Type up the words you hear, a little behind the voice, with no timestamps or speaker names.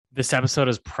This episode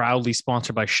is proudly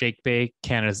sponsored by ShakePay,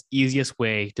 Canada's easiest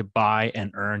way to buy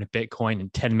and earn Bitcoin in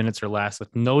 10 minutes or less with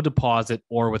no deposit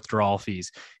or withdrawal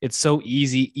fees. It's so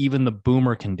easy, even the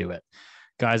boomer can do it.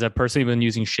 Guys, I've personally been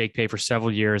using ShakePay for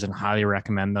several years and highly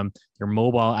recommend them. Their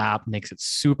mobile app makes it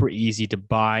super easy to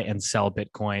buy and sell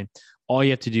Bitcoin. All you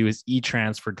have to do is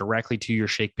e-transfer directly to your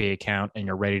ShakePay account and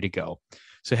you're ready to go.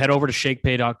 So head over to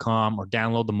shakepay.com or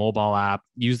download the mobile app,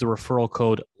 use the referral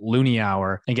code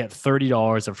LoonieHour and get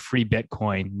 $30 of free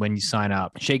Bitcoin when you sign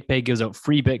up. ShakePay gives out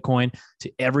free Bitcoin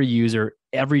to every user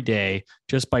every day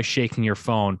just by shaking your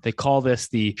phone. They call this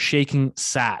the Shaking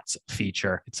Sats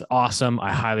feature. It's awesome.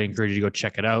 I highly encourage you to go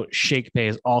check it out. ShakePay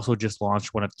has also just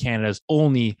launched one of Canada's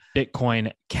only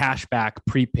Bitcoin cashback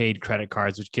prepaid credit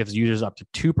cards, which gives users up to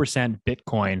 2%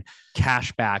 Bitcoin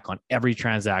cashback on every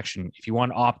transaction. If you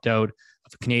want to opt out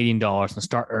of Canadian dollars and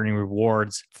start earning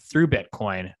rewards through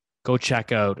Bitcoin, go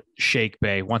check out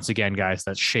ShakePay. Once again, guys,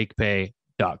 that's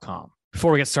shakepay.com.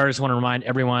 Before we get started, I just want to remind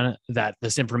everyone that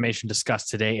this information discussed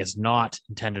today is not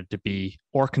intended to be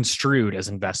or construed as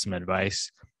investment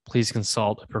advice. Please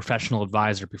consult a professional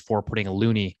advisor before putting a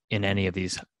loonie in any of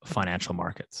these financial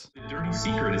markets. The dirty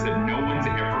secret is that no one's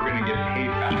ever going to get paid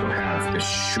back. People have the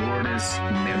shortest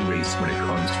memories when it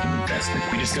comes to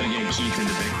investment. We just got to get Keith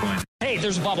into Bitcoin. Hey,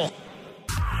 there's a bubble.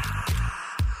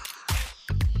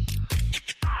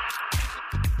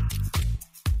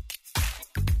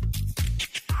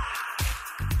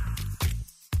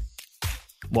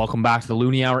 Welcome back to the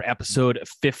Loonie Hour, episode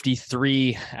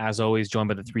 53. As always, joined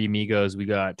by the three amigos. We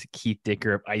got Keith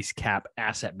Dicker of IceCap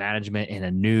Asset Management in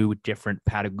a new, different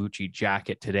Patagucci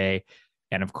jacket today.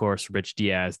 And of course, Rich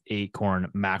Diaz, Acorn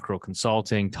Macro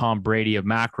Consulting. Tom Brady of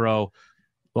Macro.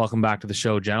 Welcome back to the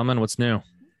show, gentlemen. What's new?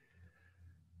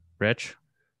 Rich?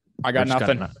 I got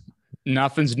nothing.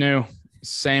 Nothing's new.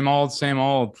 Same old, same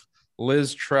old.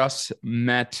 Liz Truss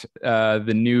met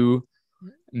the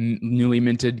newly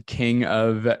minted King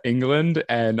of England,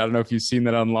 and I don't know if you've seen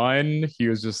that online. He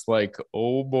was just like,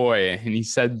 oh boy, and he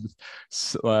said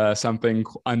something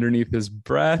underneath his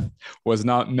breath was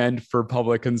not meant for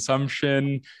public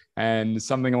consumption, and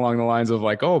something along the lines of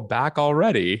like, oh, back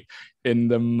already, in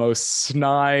the most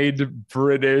snide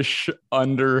British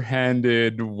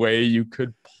underhanded way you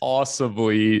could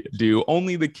possibly do.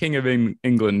 Only the King of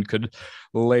England could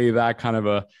lay that kind of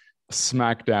a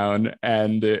smackdown,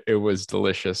 and it was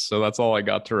delicious. So that's all I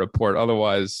got to report.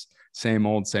 Otherwise, same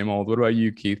old, same old. What about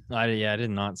you, Keith? I did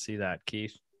not see that,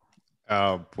 Keith.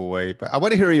 Oh boy, but I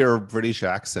want to hear your British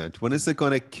accent. When is it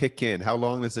going to kick in? How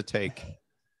long does it take?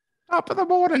 Top of the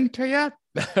morning to you.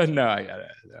 No, I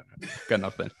got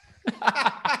nothing.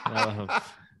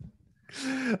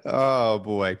 Oh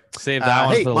boy, save that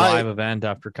one for the live event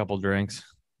after a couple drinks.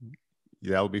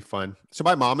 Yeah, that'll be fun. So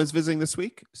my mom is visiting this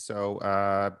week,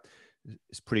 so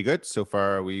it's pretty good so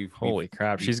far. Holy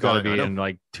crap, she's got to be in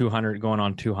like 200, going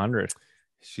on 200.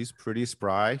 She's pretty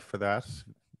spry for that.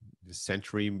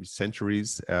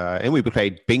 Centuries, and we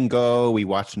played bingo. We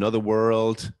watched Another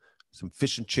World, some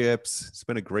fish and chips. It's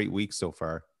been a great week so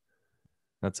far.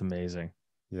 That's amazing.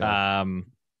 Yeah.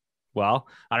 Well,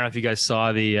 I don't know if you guys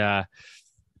saw the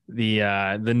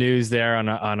news there on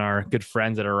our good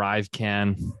friends at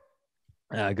ArriveCan.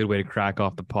 A good way to crack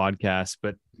off the podcast,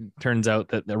 but turns out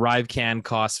that the ArriveCan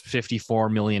costs $54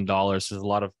 million. There's a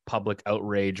lot of public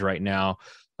outrage right now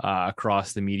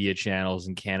across the media channels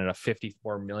in Canada.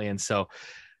 $54 million. So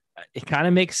it kind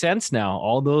of makes sense now.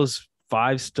 All those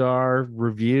 5-star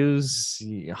reviews,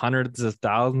 hundreds of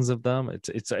thousands of them.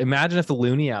 It's imagine if the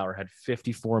Loonie Hour had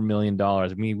 $54 million. I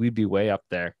mean, we'd be way up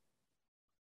there.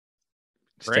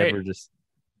 Great. We're just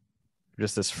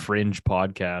this fringe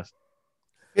podcast.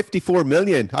 54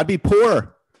 million. I'd be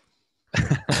poor.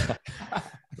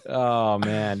 Oh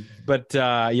man. But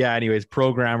anyways,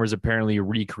 programmers apparently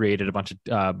recreated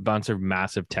a bunch of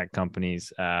massive tech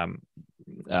companies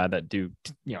that do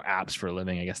apps for a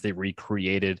living. I guess they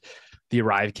recreated the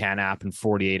ArriveCan app in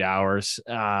 48 hours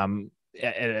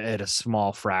at a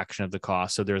small fraction of the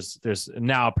cost. So there's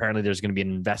now apparently there's going to be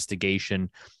an investigation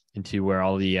into where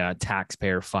all the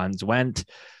taxpayer funds went.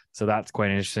 So that's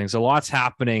quite interesting. So lots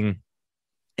happening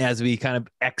as we kind of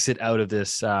exit out of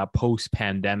this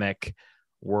post-pandemic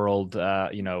world,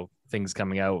 things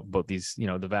coming out about these,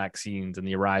 the vaccines and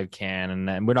the ArriveCan,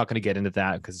 and we're not going to get into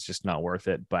that because it's just not worth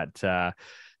it. But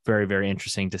very, very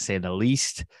interesting to say the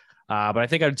least. But I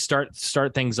think I'd start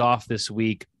things off this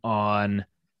week on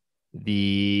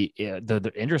the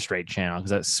interest rate channel,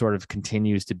 because that sort of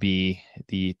continues to be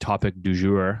the topic du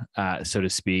jour, so to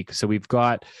speak. So we've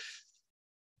got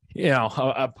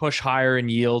a push higher in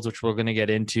yields, which we're going to get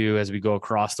into as we go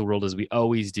across the world, as we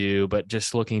always do. But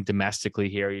just looking domestically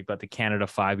here, you've got the Canada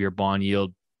 5-year bond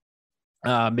yield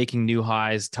making new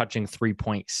highs, touching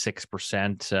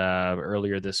 3.6%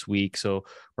 earlier this week. So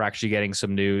we're actually getting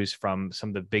some news from some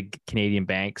of the big Canadian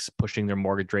banks pushing their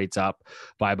mortgage rates up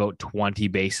by about 20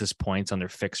 basis points on their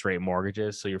fixed rate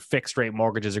mortgages. So your fixed rate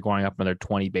mortgages are going up another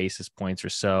 20 basis points or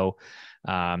so.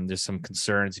 There's some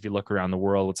concerns if you look around the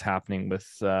world, what's happening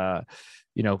with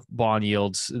bond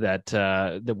yields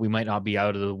that we might not be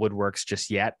out of the woodworks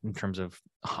just yet in terms of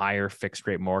higher fixed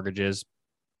rate mortgages.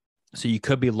 So you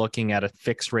could be looking at a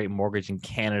fixed rate mortgage in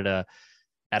Canada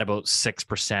at about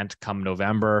 6% come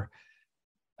November.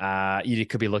 You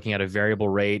could be looking at a variable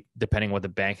rate, depending on what the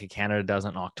Bank of Canada does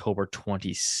on October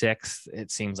 26th.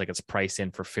 It seems like it's priced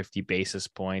in for 50 basis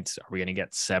points. Are we going to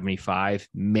get 75?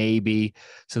 Maybe.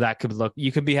 So that could look,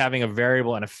 you could be having a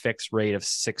variable and a fixed rate of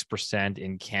 6%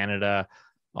 in Canada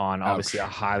on obviously a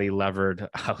highly levered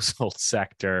household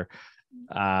sector.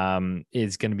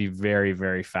 Is going to be very,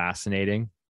 very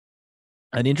fascinating.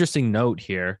 An interesting note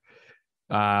here.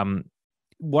 One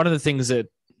of the things that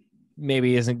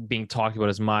maybe isn't being talked about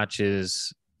as much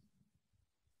is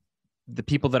the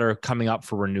people that are coming up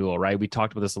for renewal, right? We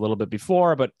talked about this a little bit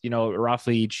before, but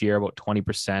roughly each year, about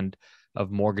 20%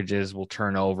 of mortgages will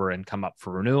turn over and come up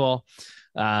for renewal.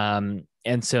 And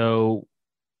so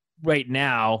right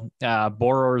now,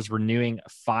 borrowers renewing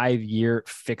 5-year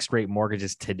fixed rate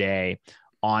mortgages today,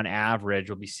 on average,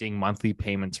 we'll be seeing monthly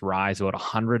payments rise about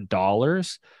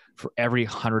 $100 for every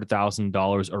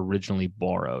 $100,000 originally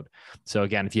borrowed. So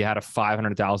again, if you had a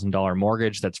 $500,000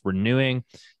 mortgage that's renewing,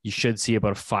 you should see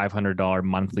about a $500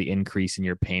 monthly increase in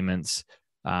your payments.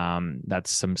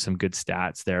 That's some good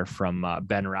stats there from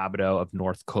Ben Rabideau of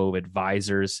North Cove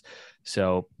Advisors.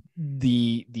 So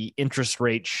the interest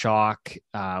rate shock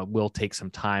will take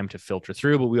some time to filter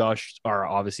through, but we all are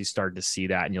obviously starting to see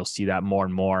that, and you'll see that more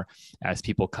and more as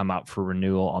people come up for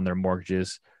renewal on their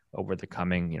mortgages over the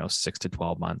coming 6 to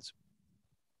 12 months.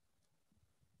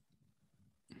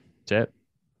 That's it.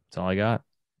 That's all I got.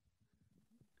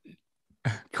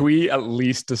 Can we at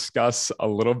least discuss a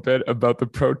little bit about the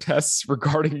protests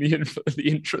regarding the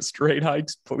interest rate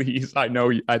hikes, please? I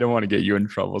know I don't want to get you in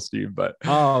trouble, Steve, but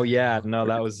oh yeah, no,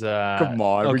 that was come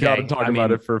on, okay. We got to talk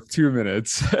about it for 2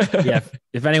 minutes. Yeah,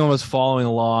 if anyone was following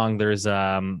along, there's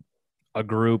a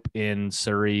group in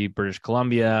Surrey, British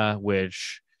Columbia,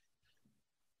 which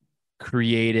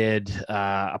created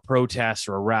a protest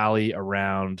or a rally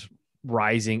around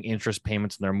rising interest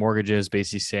payments on their mortgages,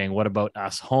 basically saying, what about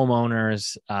us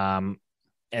homeowners?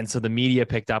 And so the media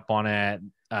picked up on it.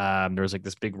 There was like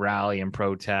this big rally and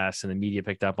protest, and the media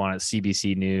picked up on it.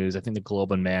 CBC News, I think the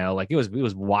Globe and Mail, like it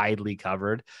was widely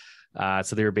covered.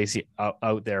 So they were basically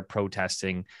out there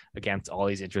protesting against all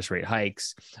these interest rate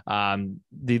hikes.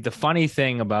 The funny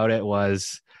thing about it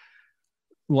was,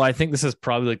 well, I think this is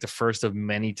probably like the first of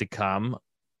many to come,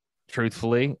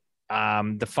 truthfully.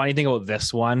 The funny thing about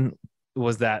this one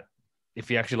was that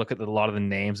if you actually look at a lot of the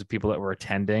names of people that were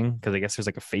attending, because I guess there's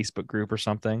like a Facebook group or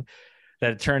something,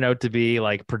 that it turned out to be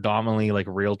like predominantly like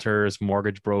realtors,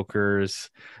 mortgage brokers,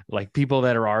 like people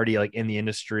that are already like in the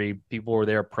industry. People were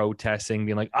there protesting,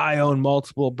 being like, I own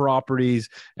multiple properties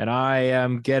and I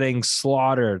am getting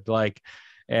slaughtered. So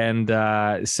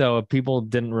people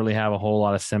didn't really have a whole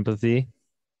lot of sympathy.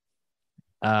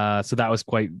 So that was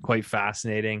quite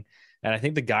fascinating. And I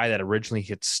think the guy that originally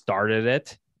had started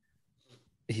it,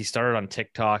 he started on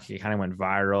TikTok. He kind of went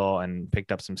viral and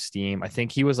picked up some steam. I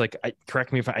think he was like,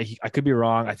 correct me if I could be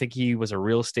wrong. I think he was a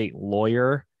real estate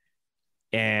lawyer,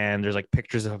 and there's like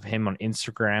pictures of him on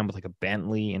Instagram with like a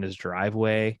Bentley in his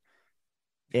driveway.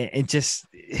 It is,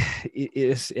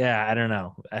 yeah, I don't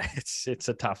know. It's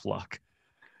a tough look.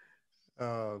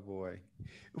 Oh boy.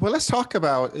 Well, let's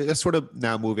sort of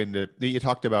now move into, you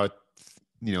talked about,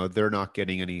 they're not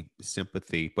getting any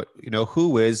sympathy, but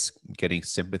who is getting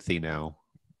sympathy now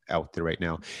out there right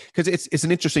now? Because it's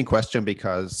an interesting question,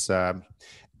 because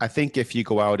I think if you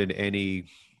go out in any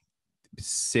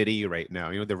city right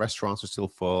now, the restaurants are still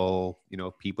full,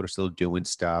 people are still doing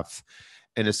stuff,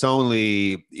 and it's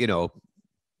only,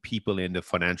 people in the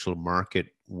financial market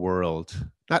world,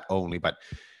 not only, but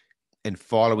and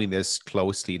following this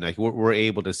closely, like we're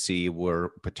able to see where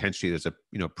potentially there's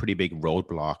a pretty big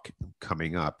roadblock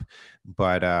coming up.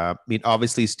 But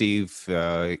obviously, Steve,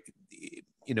 a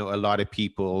lot of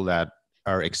people that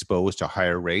are exposed to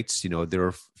higher rates,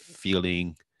 they're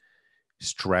feeling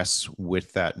stress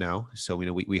with that now. So,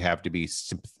 we have to be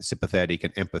sympathetic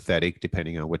and empathetic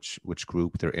depending on which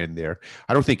group they're in there.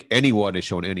 I don't think anyone has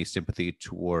shown any sympathy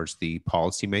towards the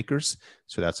policymakers.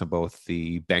 So that's on both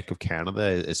the Bank of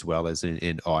Canada as well as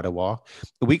in Ottawa.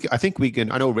 I think we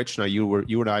can. I know, Rich, now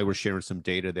you and I were sharing some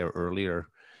data there earlier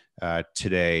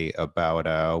today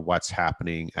about what's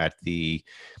happening at the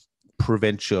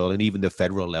provincial and even the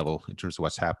federal level in terms of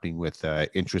what's happening with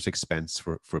interest expense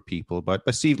for people. But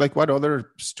Steve, like, what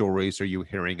other stories are you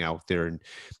hearing out there? And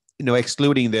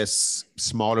excluding this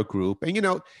smaller group,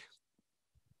 and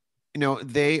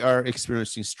they are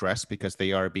experiencing stress because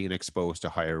they are being exposed to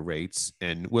higher rates,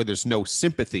 and where there's no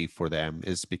sympathy for them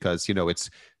is because it's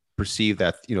perceived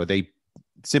that they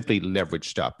simply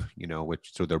leveraged up,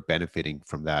 so they're benefiting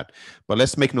from that. But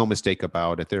let's make no mistake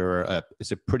about it.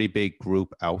 It's a pretty big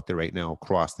group out there right now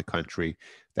across the country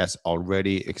that's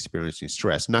already experiencing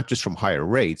stress, not just from higher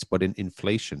rates, but in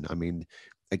inflation. I mean,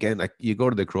 again, like, you go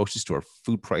to the grocery store,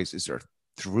 food prices are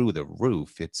through the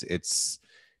roof. It's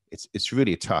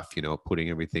really tough, putting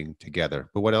everything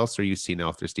together. But what else are you seeing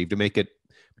out there, Steve, to make it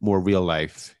more real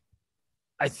life?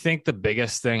 I think the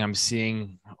biggest thing I'm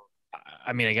seeing,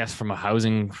 I guess from a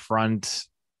housing front,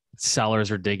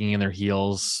 sellers are digging in their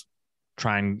heels,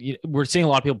 we're seeing a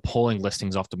lot of people pulling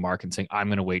listings off the market and saying, I'm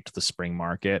going to wait to the spring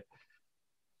market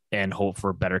and hope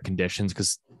for better conditions,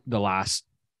 because the last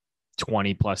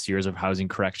 20 plus years of housing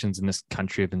corrections in this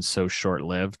country have been so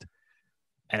short-lived.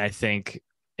 And I think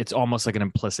it's almost like an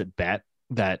implicit bet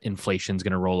that inflation is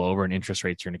going to roll over and interest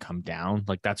rates are going to come down.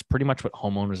 Like, that's pretty much what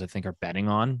homeowners, I think, are betting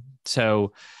on.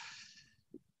 So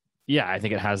yeah, I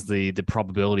think it has the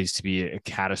probabilities to be a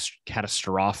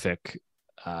catastrophic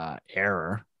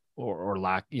error or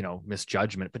lack,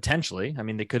 misjudgment potentially. I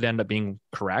mean, they could end up being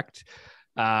correct,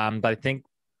 but I think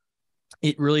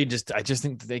it really I just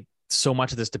think that so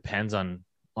much of this depends on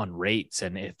rates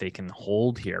and if they can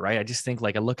hold here, right? I just think,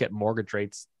 like, I look at mortgage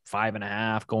rates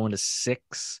 5.5 going to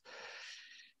 6,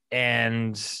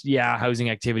 and yeah, housing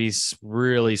activity is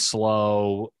really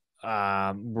slow.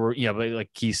 But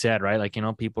like Keith said, right, like,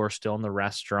 people are still in the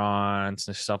restaurants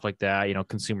and stuff like that.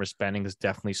 Consumer spending has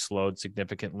definitely slowed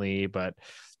significantly, but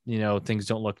things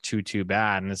don't look too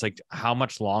bad. And it's like, how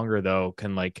much longer though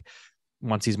can, like,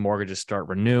 once these mortgages start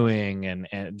renewing, and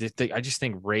I just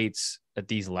think rates at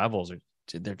these levels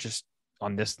they're just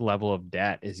on this level of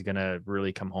debt is going to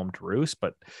really come home to roost.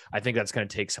 But I think that's going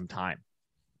to take some time.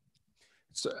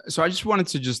 So I just wanted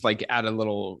to just, like, add a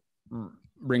little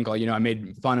wrinkle. I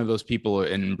made fun of those people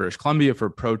in British Columbia for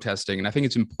protesting. And I think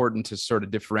it's important to sort of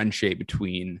differentiate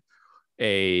between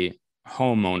a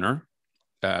homeowner,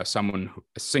 a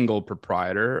single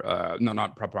proprietor, a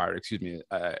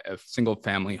single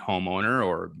family homeowner,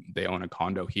 or they own a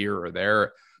condo here or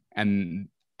there, and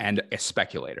a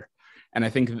speculator. And I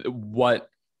think what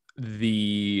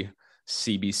the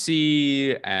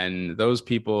CBC and those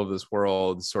people of this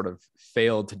world sort of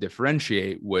failed to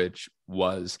differentiate, which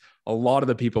was a lot of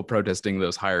the people protesting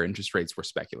those higher interest rates were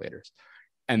speculators.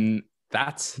 And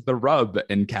that's the rub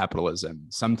in capitalism.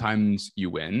 Sometimes you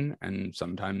win and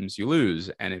sometimes you lose.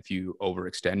 And if you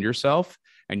overextend yourself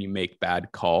and you make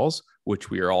bad calls, which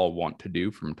we all want to do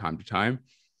from time to time,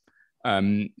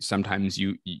 sometimes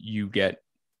you get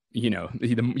you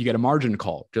get a margin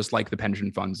call, just like the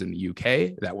pension funds in the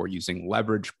UK that were using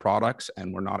leverage products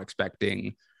and were not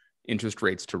expecting interest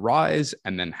rates to rise,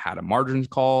 and then had a margin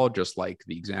call, just like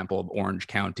the example of Orange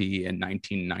County in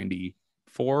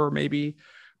 1994, maybe,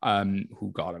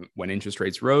 who got when interest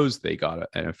rates rose, they got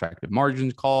an effective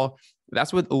margin call.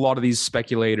 That's what a lot of these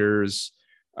speculators,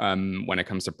 when it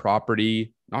comes to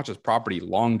property, not just property,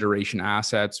 long duration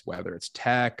assets, whether it's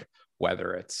tech,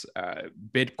 whether it's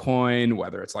Bitcoin,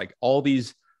 whether it's like all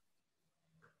these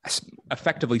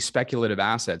effectively speculative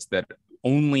assets that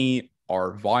only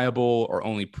are viable or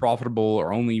only profitable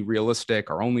or only realistic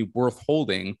or only worth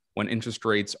holding when interest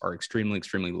rates are extremely,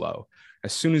 extremely low.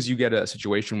 As soon as you get a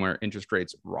situation where interest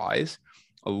rates rise,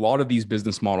 a lot of these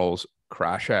business models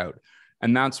crash out.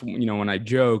 And that's, when I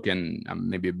joke, and I'm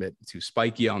maybe a bit too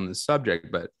spiky on this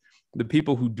subject, but the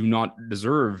people who do not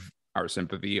deserve our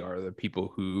sympathy are the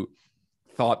people who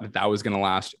thought that was going to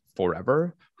last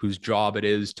forever, whose job it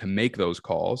is to make those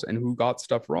calls, and who got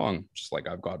stuff wrong, just like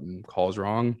I've gotten calls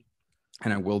wrong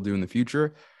and I will do in the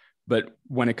future. But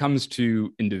when it comes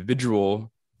to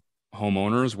individual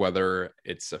homeowners, whether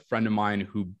it's a friend of mine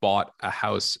who bought a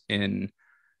house in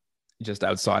just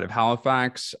outside of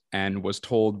Halifax and was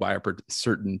told by a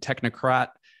certain technocrat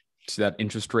that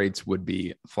interest rates would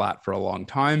be flat for a long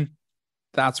time,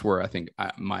 that's where I think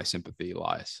my sympathy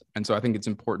lies. And so I think it's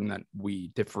important that we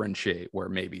differentiate where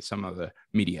maybe some of the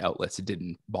media outlets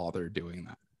didn't bother doing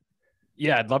that.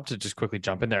 Yeah, I'd love to just quickly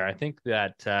jump in there. I think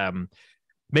that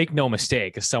make no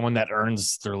mistake, as someone that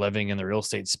earns their living in the real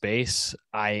estate space,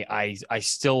 I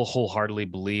still wholeheartedly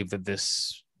believe that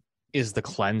this is the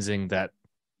cleansing that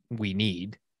we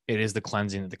need. It is the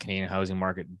cleansing that the Canadian housing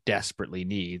market desperately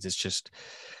needs. It's just,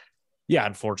 yeah,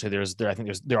 unfortunately,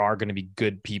 there are going to be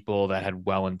good people that had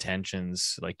well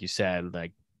intentions, like you said,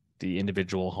 like the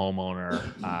individual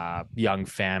homeowner, young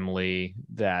family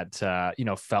that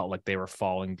felt like they were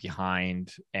falling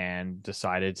behind and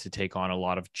decided to take on a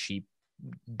lot of cheap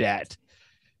debt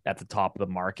at the top of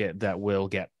the market that will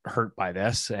get hurt by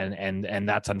this, and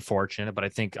that's unfortunate. But I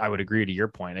think I would agree to your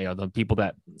point. The people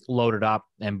that loaded up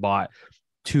and bought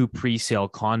 2 pre-sale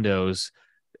condos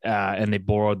and they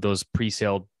borrowed those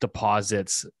pre-sale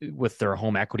deposits with their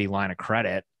home equity line of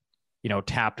credit,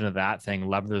 tapped into that thing,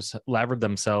 levered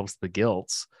themselves the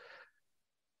gilts.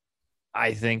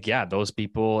 I think, yeah, those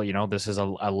people, this is a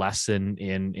lesson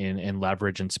in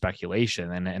leverage and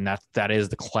speculation. And that is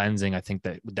the cleansing, I think,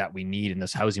 that we need in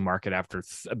this housing market after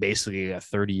basically a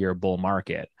 30-year bull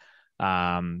market.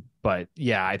 But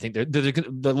yeah, I think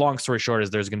the long story short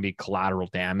is there's going to be collateral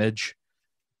damage.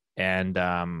 And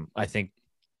I think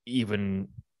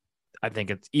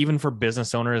it's even for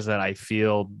business owners that I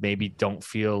feel maybe don't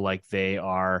feel like they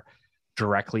are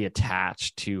directly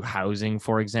attached to housing,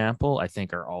 for example, I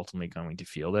think are ultimately going to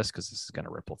feel this because this is going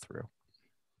to ripple through.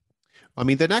 I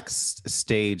mean, the next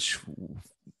stage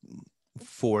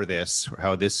for this,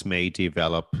 how this may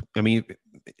develop, I mean,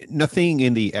 nothing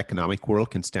in the economic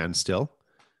world can stand still.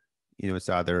 It's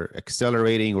either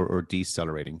accelerating or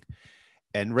decelerating.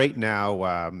 And right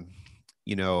now,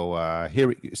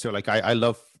 so like I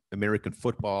love American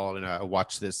football, and I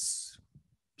watch this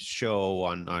show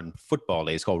on football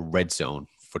days called Red Zone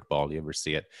Football. You ever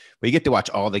see it? But you get to watch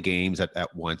all the games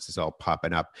at once. It's all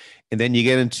popping up. And then you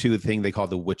get into the thing they call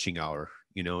the witching hour.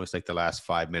 It's like the last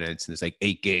 5 minutes and it's like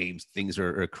 8 games. Things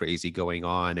are crazy going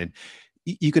on. And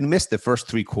you can miss the first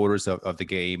 3 quarters of the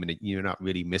game and you're not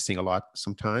really missing a lot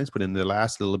sometimes. But in the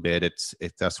last little bit,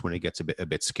 that's when it gets a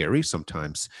bit scary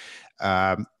sometimes.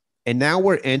 And now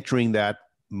we're entering that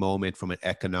moment from an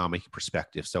economic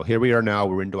perspective. So here we are now,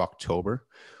 we're into October.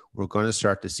 We're going to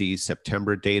start to see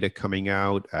September data coming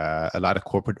out. A lot of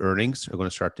corporate earnings are going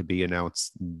to start to be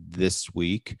announced this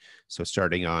week. So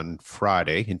starting on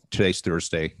Friday, and today's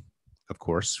Thursday, of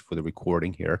course, for the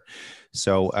recording here.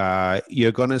 So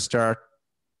you're going to start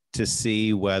to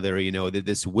see whether, that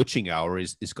this witching hour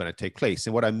is going to take place.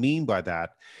 And what I mean by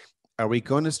that, are we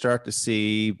going to start to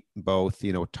see both,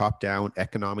 top-down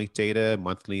economic data,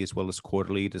 monthly as well as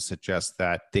quarterly, to suggest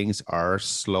that things are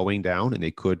slowing down and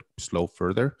they could slow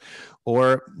further?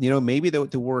 Or, maybe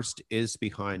the worst is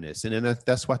behind us. And then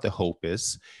that's what the hope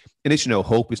is. And as you know,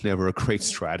 hope is never a great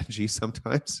strategy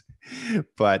sometimes.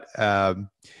 But, the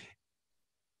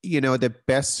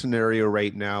best scenario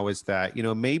right now is that,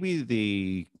 maybe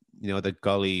the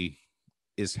gully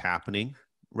is happening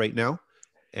right now.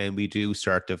 And we do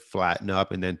start to flatten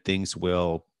up, and then things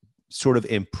will sort of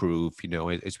improve,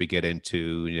 as we get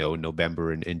into,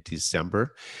 November and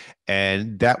December.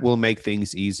 And that will make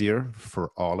things easier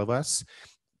for all of us.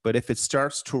 But if it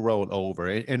starts to roll over,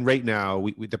 and right now,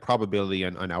 the probability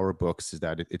on our books is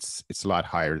that it's a lot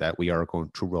higher that we are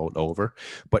going to roll over.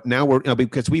 But now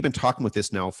because we've been talking with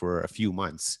this now for a few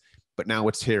months. But now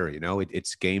it's here,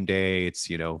 it's game day. It's,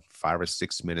 5 or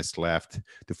 6 minutes left.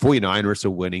 The 49ers are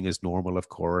winning as normal, of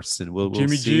course. And we'll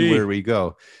see where we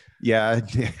go. Yeah,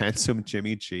 handsome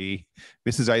Jimmy G.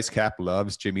 Mrs. Icecap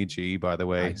loves Jimmy G, by the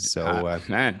way.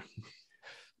 Man,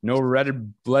 no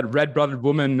red-blooded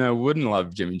woman wouldn't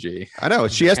love Jimmy G. I know.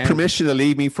 She has permission to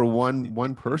leave me for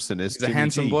one person. He's a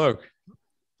handsome bloke.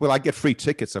 Well, I get free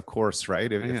tickets, of course,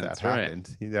 right? If that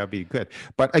happened, that'd be good.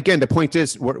 But again, the point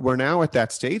is, we're now at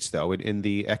that stage, though, in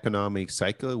the economic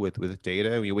cycle with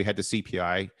data. We had the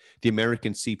CPI, the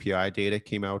American CPI data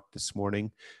came out this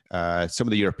morning. Some of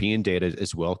the European data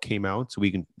as well came out, so we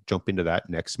can jump into that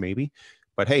next, maybe.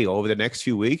 But hey, over the next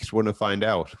few weeks, we're going to find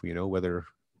out, whether are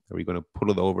we going to pull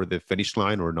it over the finish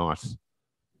line or not.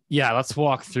 Yeah, let's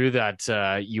walk through that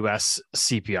U.S.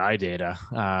 CPI data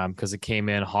because it came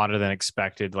in hotter than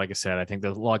expected. Like I said, I think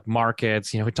the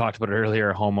markets, we talked about it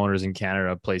earlier, homeowners in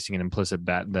Canada placing an implicit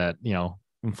bet that,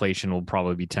 inflation will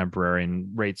probably be temporary and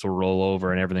rates will roll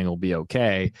over and everything will be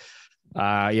okay.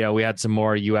 We had some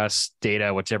more U.S.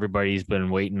 data, which everybody's been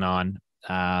waiting on.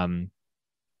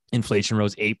 Inflation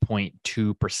rose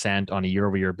 8.2% on a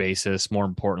year-over-year basis. More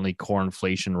importantly, core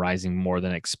inflation rising more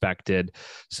than expected.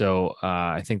 So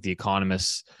I think the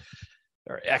economists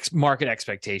market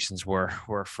expectations were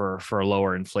for a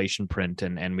lower inflation print,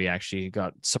 and we actually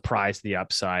got surprised the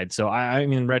upside. So I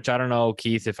mean, Rich, I don't know,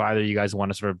 Keith, if either of you guys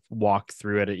want to sort of walk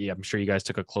through it. I'm sure you guys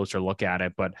took a closer look at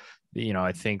it, but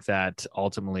I think that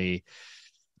ultimately,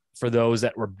 for those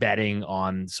that were betting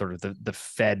on sort of the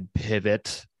Fed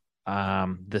pivot,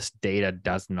 this data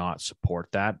does not support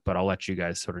that. But I'll let you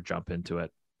guys sort of jump into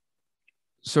it.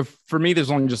 So for me, there's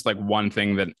only just like one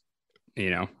thing that,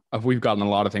 we've gotten a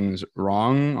lot of things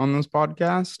wrong on this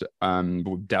podcast.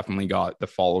 We've definitely got the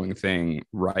following thing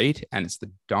right, and it's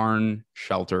the darn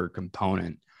shelter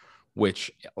component, which,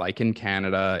 like in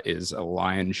Canada, is a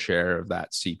lion's share of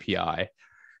that CPI,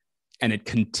 and it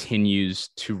continues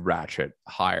to ratchet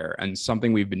higher. And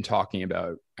something we've been talking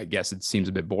about, I guess it seems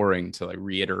a bit boring to like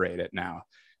reiterate it now.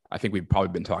 I think we've probably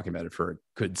been talking about it for a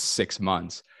good 6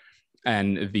 months.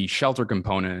 And the shelter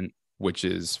component, which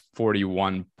is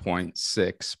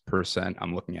 41.6%.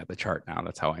 I'm looking at the chart now.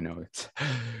 That's how I know it.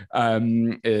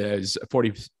 Is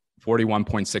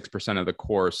 41.6% of the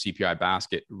core CPI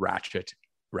basket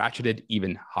ratcheted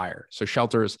even higher. So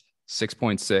shelters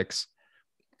 6.6,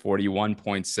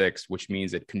 41.6, which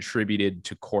means it contributed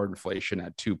to core inflation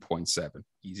at 2.7.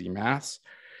 Easy maths.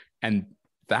 And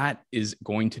that is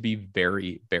going to be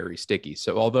very, very sticky.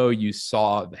 So although you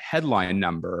saw the headline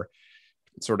number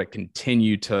sort of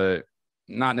continue to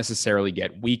not necessarily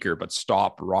get weaker, but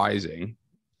stop rising,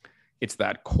 it's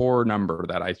that core number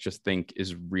that I just think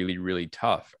is really, really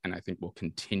tough. And I think will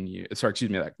continue.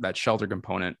 That shelter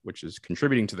component, which is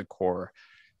contributing to the core,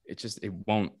 it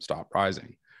won't stop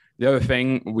rising. The other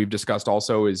thing we've discussed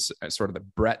also is sort of the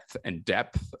breadth and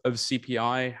depth of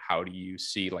CPI. How do you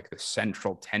see like the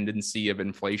central tendency of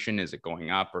inflation? Is it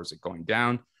going up or is it going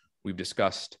down? We've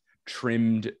discussed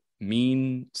trimmed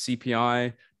mean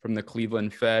CPI from the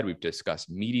Cleveland Fed. We've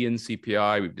discussed median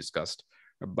CPI. We've discussed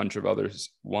a bunch of other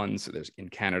ones. In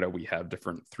Canada, we have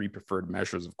different 3 preferred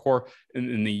measures of core.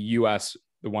 In the US,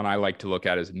 the one I like to look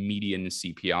at is median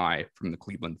CPI from the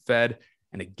Cleveland Fed.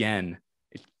 And again,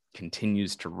 it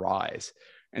continues to rise.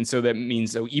 And so that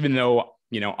means, so even though,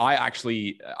 I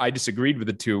disagreed with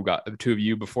the two of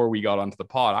you before we got onto the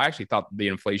pod, I actually thought the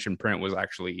inflation print was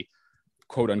actually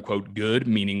quote unquote good,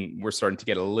 meaning we're starting to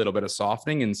get a little bit of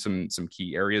softening in some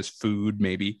key areas, food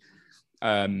maybe.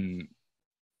 I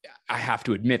have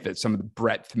to admit that some of the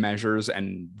breadth measures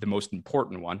and the most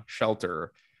important one,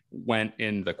 shelter, went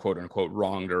in the quote unquote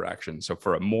wrong direction. So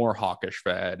for a more hawkish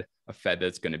Fed, a Fed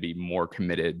that's going to be more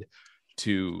committed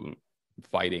to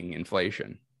fighting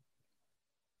inflation.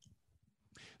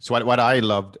 So what I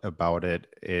loved about it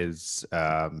is,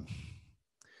 our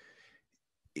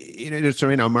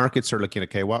markets are looking,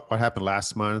 okay, what happened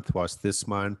last month? What's this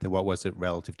month? And what was it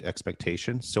relative to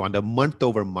expectations? So on the month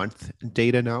over month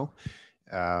data now,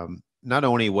 not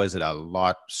only was it a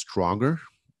lot stronger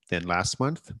than last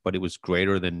month, but it was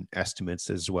greater than estimates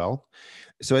as well.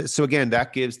 So again,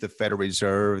 that gives the Federal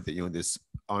Reserve, this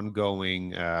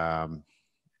ongoing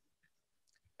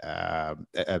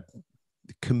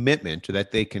commitment to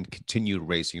that they can continue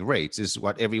raising rates is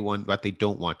what they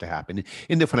don't want to happen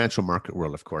in the financial market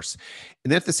world, of course.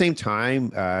 And at the same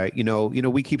time,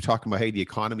 we keep talking about, hey, the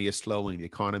economy is slowing,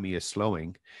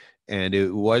 and it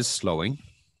was slowing.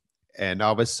 And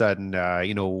all of a sudden,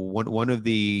 one of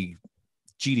the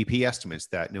GDP estimates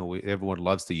that everyone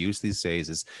loves to use these days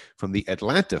is from the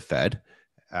Atlanta Fed.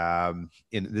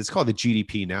 It's called the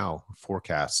GDP Now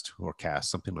forecast or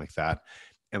cast, something like that.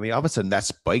 I mean, all of a sudden that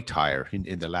spiked higher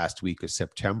in the last week of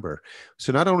September.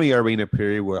 So not only are we in a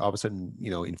period where all of a sudden,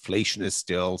 inflation is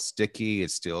still sticky,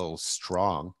 it's still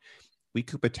strong, we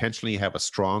could potentially have a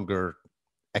stronger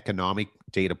economic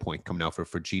data point coming out for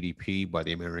GDP by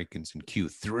the Americans in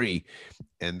Q3.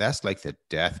 And that's like the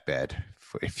deathbed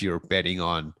if you're betting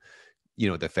on,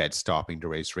 the Fed stopping to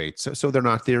raise rates. So they're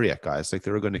not there yet, guys. Like,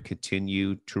 they're going to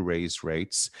continue to raise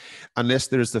rates unless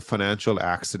there's the financial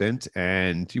accident.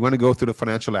 And you want to go through the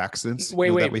financial accidents that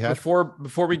we had? Before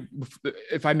we,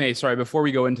 if I may, before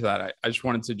we go into that, I just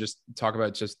wanted to just talk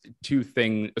about just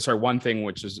one thing,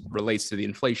 which relates to the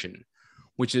inflation,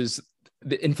 which is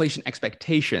the inflation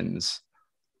expectations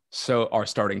are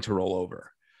starting to roll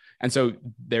over. And so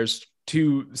there's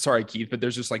Keith, but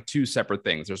there's just like two separate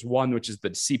things. There's one, which is the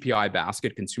CPI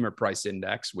basket, consumer price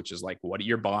index, which is like what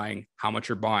you're buying, how much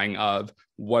you're buying of,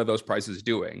 what are those prices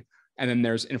doing? And then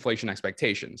there's inflation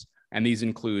expectations. And these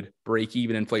include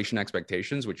break-even inflation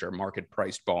expectations, which are market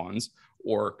priced bonds,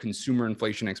 or consumer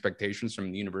inflation expectations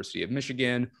from the University of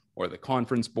Michigan or the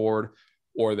Conference Board,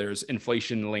 or there's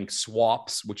inflation-linked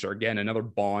swaps, which are, again, another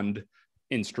bond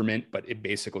instrument, but it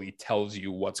basically tells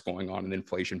you what's going on in the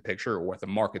inflation picture or what the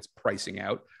market's pricing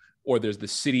out. or there's the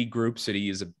Citigroup.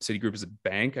 Citigroup is a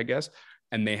bank, I guess,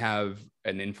 and they have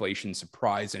an inflation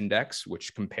surprise index,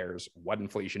 which compares what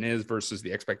inflation is versus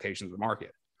the expectations of the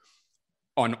market.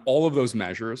 On all of those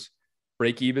measures,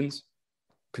 break evens,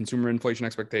 consumer inflation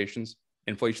expectations,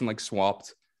 inflation like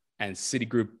swapped, and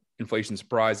Citigroup inflation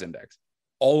surprise index,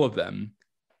 all of them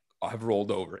have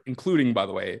rolled over, including, by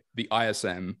the way, the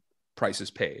ISM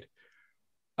prices paid.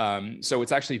 So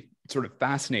it's actually sort of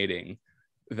fascinating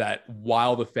that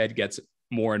while the Fed gets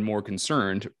more and more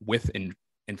concerned with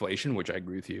inflation, which I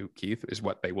agree with you, Keith, is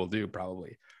what they will do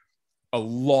probably, a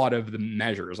lot of the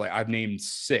measures, like I've named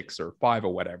 6 or 5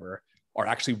 or whatever, are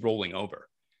actually rolling over.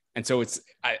 And so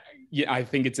I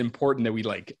think it's important that we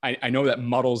I know that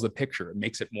muddles the picture. It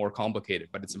makes it more complicated,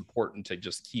 but it's important to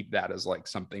just keep that as like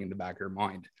something in the back of your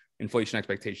mind. Inflation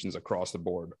expectations across the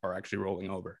board are actually rolling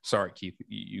over. Sorry, Keith,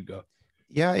 you go.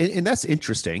 Yeah, and that's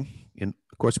interesting. And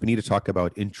of course, we need to talk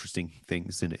about interesting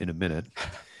things in a minute.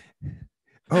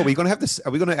 Oh, are we going to have this?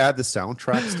 Are we going to add the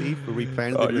soundtrack, Steve? Are we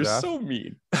planning to do you're that? so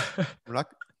mean. We're not.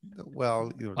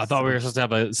 Well, I thought we were supposed to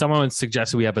have someone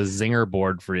suggested we have a zinger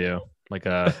board for you, like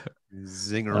a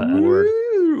zinger board.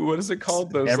 Ooh, what is it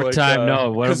called? Those every time.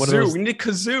 No, what kazoo. are those? We need a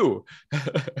kazoo.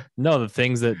 No, the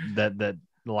things that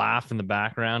laugh in the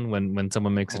background when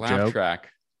someone makes a laugh joke. Track.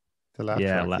 The laugh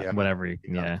Yeah, track, whatever.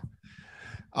 Yeah.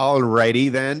 All righty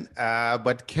then.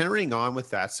 But carrying on with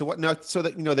that. So what now? So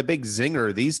that the big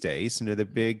zinger these days, the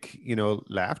big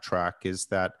laugh track is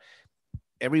that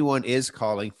everyone is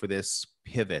calling for this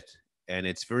pivot, and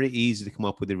it's very easy to come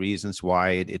up with the reasons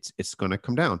why it's going to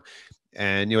come down.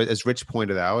 And as Rich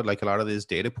pointed out, like a lot of these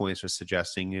data points are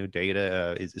suggesting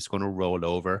data is going to roll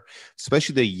over,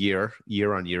 especially the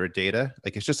year-on-year data.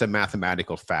 Like it's just a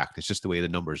mathematical fact. It's just the way the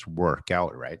numbers work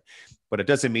out, right? But it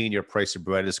doesn't mean your price of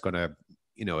bread is going to,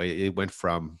 it went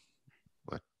from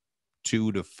what,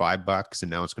 $2 to $5,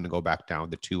 and now it's going to go back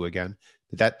down to 2 again.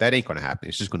 That ain't going to happen.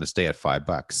 It's just going to stay at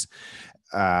 $5.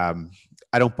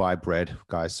 I don't buy bread,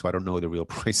 guys, so I don't know the real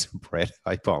price of bread.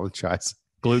 I apologize.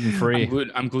 Gluten free.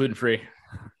 I'm gluten free.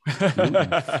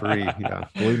 Gluten-free, yeah.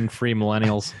 Gluten-free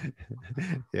millennials.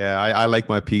 Yeah, I like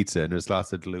my pizza, and there's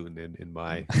lots of gluten in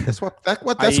my. I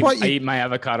eat my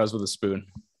avocados with a spoon.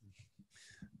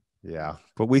 Yeah,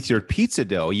 but with your pizza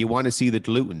dough, you want to see the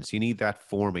glutens. You need that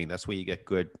forming. That's where you get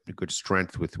good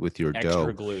strength with your Extra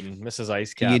dough. gluten. Mrs.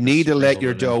 Ice Cap. You need to let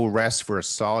your dough rest for a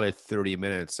solid 30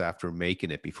 minutes after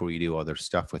making it before you do other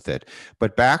stuff with it.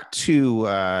 But back to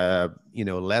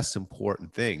less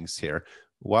important things here.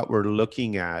 What we're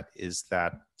looking at is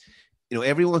that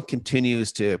everyone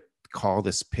continues to call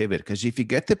this pivot, because if you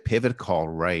get the pivot call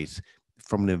right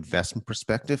from an investment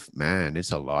perspective, man,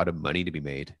 it's a lot of money to be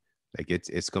made. Like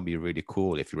it's going to be really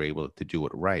cool if you're able to do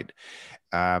it right.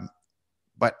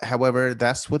 But however,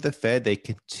 that's what the Fed, they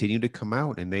continue to come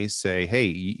out and they say,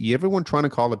 hey, everyone trying to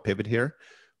call a pivot here?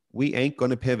 We ain't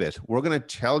going to pivot. We're going to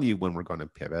tell you when we're going to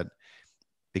pivot,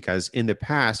 because in the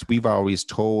past, we've always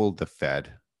told the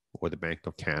Fed or the Bank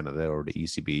of Canada or the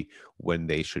ECB when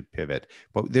they should pivot.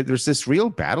 But there's this real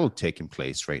battle taking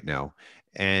place right now.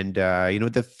 And,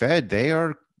 the Fed, they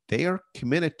are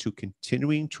committed to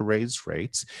continuing to raise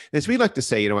rates. And as we like to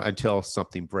say, until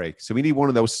something breaks. So we need one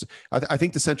of those. I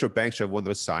think the central bank should have one of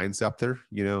those signs up there,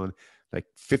 like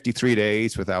 53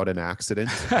 days without an accident.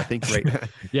 I think right now.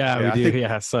 Yeah, we do.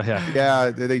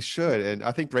 Yeah, they should. And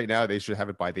I think right now they should have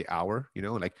it by the hour,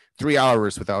 like 3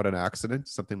 hours without an accident,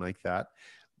 something like that.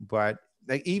 But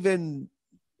like even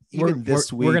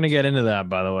this week. We're going to get into that,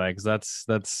 by the way,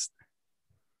 because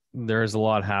there's a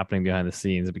lot happening behind the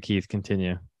scenes. But Keith,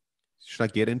 continue. Should I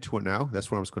get into it now?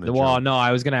 That's what I was going to. Well, no,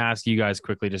 I was going to ask you guys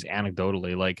quickly, just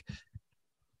anecdotally. Like,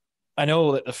 I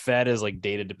know that the Fed is like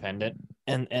data dependent,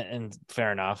 and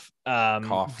fair enough.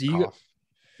 Cough.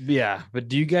 Yeah, but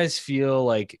do you guys feel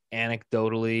like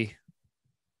anecdotally?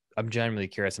 I'm genuinely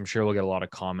curious. I'm sure we'll get a lot of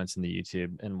comments in the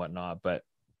YouTube and whatnot, but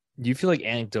do you feel like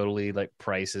anecdotally, like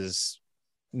prices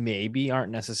maybe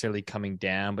aren't necessarily coming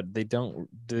down, but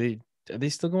are they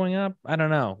still going up? I don't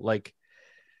know. Like.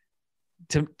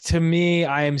 To me,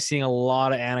 I am seeing a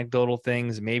lot of anecdotal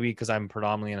things, maybe because I'm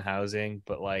predominantly in housing,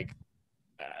 but like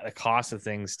the cost of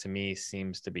things to me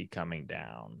seems to be coming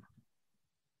down.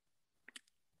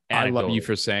 I love you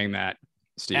for saying that,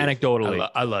 Steve. Anecdotally.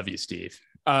 I love you, Steve.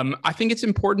 I think it's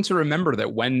important to remember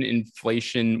that when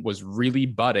inflation was really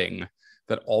budding,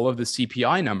 that all of the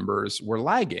CPI numbers were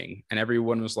lagging, and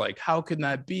everyone was like, how can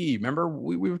that be? Remember,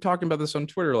 we were talking about this on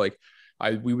Twitter, like,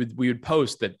 we would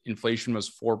post that inflation was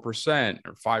 4%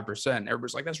 or 5%.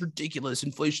 Everybody's like, that's ridiculous.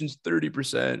 Inflation's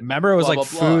 30%. Remember, it was blah, like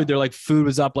blah, food. blah. They're like food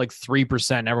was up like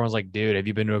 3%. And everyone's like, dude, have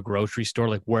you been to a grocery store?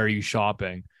 Like, where are you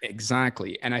shopping?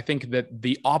 Exactly. And I think that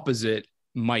the opposite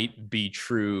might be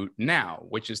true now,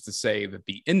 which is to say that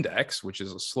the index, which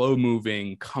is a slow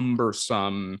moving,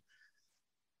 cumbersome,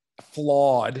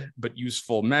 flawed, but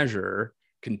useful measure,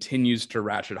 continues to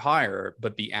ratchet higher.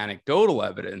 But the anecdotal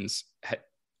evidence,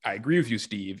 I agree with you,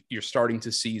 Steve. You're starting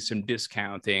to see some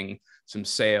discounting, some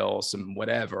sales, some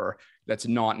whatever that's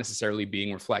not necessarily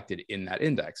being reflected in that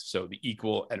index. So the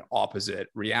equal and opposite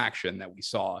reaction that we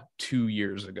saw 2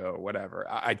 years ago, whatever.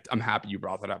 I'm happy you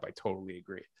brought that up. I totally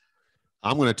agree.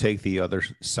 I'm going to take the other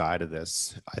side of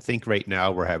this. I think right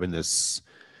now we're having this,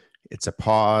 it's a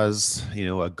pause,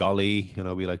 a gully,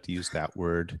 we like to use that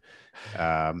word.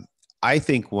 I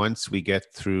think once we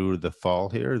get through the fall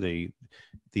here, the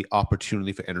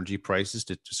opportunity for energy prices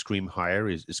to scream higher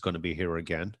is going to be here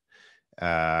again.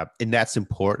 And that's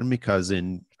important because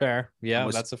in Fair. Yeah,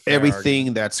 that's a fair everything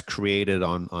argument. that's created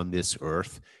on this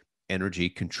earth, energy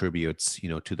contributes,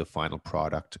 to the final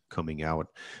product coming out.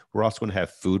 We're also going to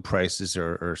have food prices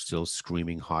are still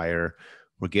screaming higher.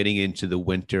 We're getting into the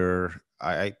winter.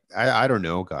 I don't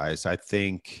know, guys. I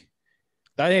think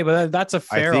that's a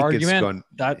fair argument.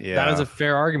 That is Yeah. a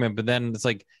fair argument. But then it's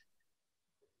like,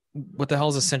 what the hell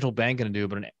is a central bank going to do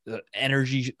about an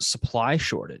energy supply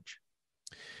shortage?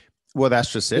 Well,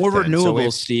 that's just it. More then. So renewables,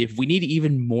 if- Steve. We need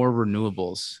even more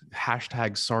renewables.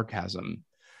 Hashtag sarcasm.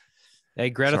 Hey,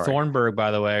 Greta Sorry. Thunberg,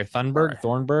 by the way, Sorry.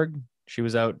 Thornburg, she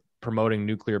was out promoting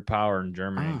nuclear power in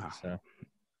Germany. Ah. So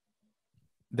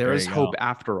There There is you hope go.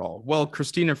 after all. Well,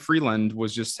 Christina Freeland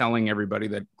was just telling everybody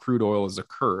that crude oil is a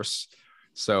curse.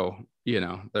 So,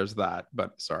 there's that.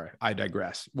 But sorry, I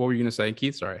digress. What were you going to say,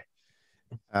 Keith? Sorry.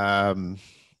 so,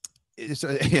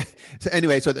 so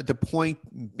anyway, so the point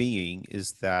being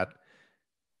is that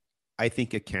I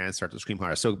think it can start to scream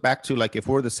higher. So back to like if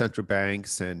we're the central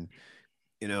banks and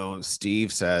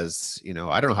Steve says,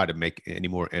 I don't know how to make any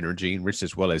more energy, and Rich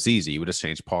says, well, it's easy. You would just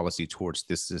change policy towards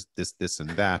this, and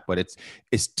that, but it's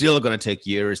still going to take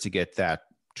years to get that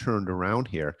turned around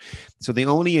here. So the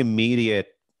only immediate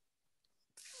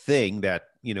thing that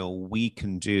we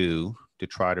can do to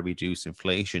try to reduce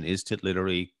inflation is to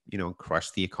literally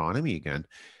crush the economy again.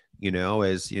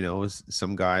 As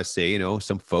some guys say,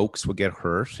 some folks will get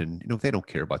hurt, and they don't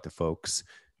care about the folks.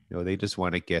 They just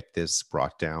want to get this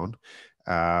brought down.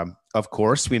 Of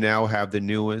course, we now have the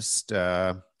newest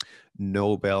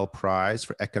Nobel Prize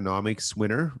for Economics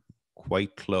winner,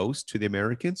 quite close to the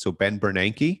Americans. So Ben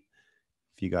Bernanke,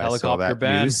 if you guys saw Helicopter that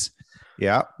Ben. news.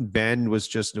 Yeah, Ben was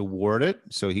just awarded.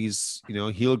 So he's,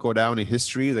 he'll go down in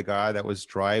history, the guy that was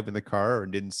driving the car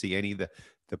and didn't see any of the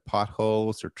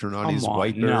potholes or turn on his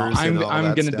wipers. No, I'm and all I'm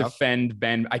that going to stuff. defend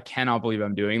Ben. I cannot believe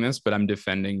I'm doing this, but I'm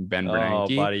defending Ben oh,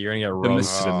 Bernanke. buddy, you're gonna get The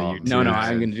roasted in the mis- YouTube. No, Dude,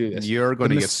 I'm going to do this. You're going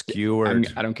to get mistake-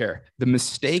 skewered. I don't care. The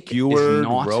mistake Skewered, is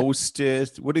not roasted.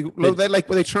 Would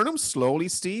they turn them slowly,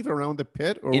 Steve, around the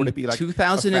pit, or in would it be like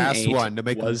 2008 a fast one to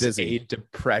make them was dizzy? a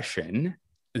depression.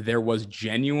 There was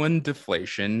genuine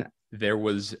deflation.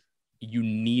 You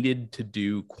needed to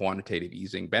do quantitative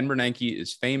easing. Ben Bernanke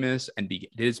is famous and did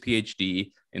his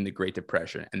PhD in the Great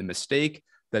Depression. And the mistake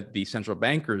that the central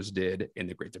bankers did in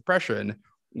the Great Depression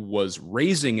was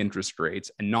raising interest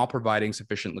rates and not providing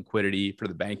sufficient liquidity for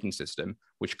the banking system,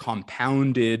 which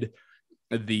compounded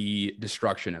the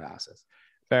destruction of assets.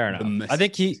 Fair enough. I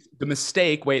think The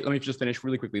mistake, wait, let me just finish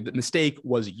really quickly. The mistake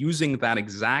was using that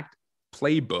exact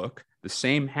playbook, the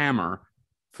same hammer,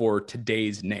 for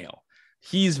today's nail.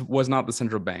 He was not the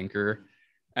central banker.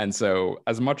 And so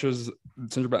as much as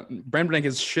Ben Bernanke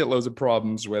has shitloads of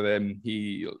problems with him,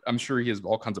 I'm sure he has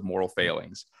all kinds of moral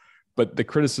failings. But the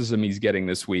criticism he's getting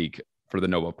this week for the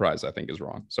Nobel Prize, I think, is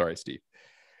wrong. Sorry, Steve.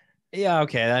 Yeah,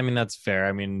 okay. I mean, that's fair.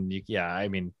 I mean,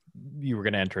 you were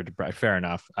going to enter it. Fair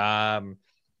enough.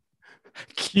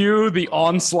 Cue the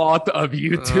onslaught of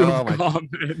YouTube Oh my-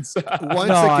 comments. Once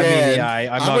No, I mean, again, yeah, I'm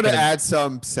I'm not going to gonna- add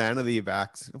some sanity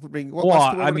back. Well,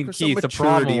 I mean, Keith, the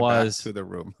problem was- to the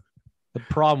room. The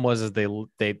problem was is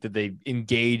they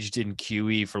engaged in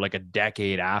QE for like a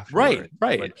decade after. Right.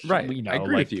 Like, I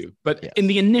agree with you. But yeah. in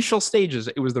the initial stages,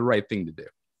 it was the right thing to do.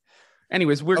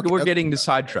 Anyways, we're Okay. getting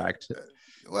sidetracked.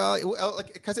 Well,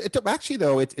 because actually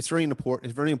though, it's very important.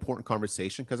 It's a very important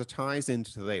conversation because it ties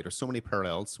into today. There's so many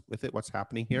parallels with it. What's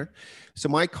happening here? So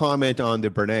my comment on the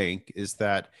Bernanke is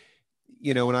that,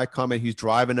 when I comment, he's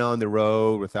driving on the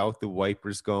road without the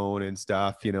wipers going and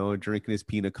stuff, drinking his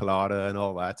pina colada and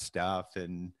all that stuff,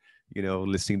 and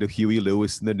listening to Huey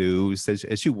Lewis in the news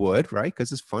as you would, right?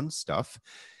 Because it's fun stuff.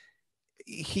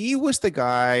 he was the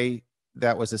guy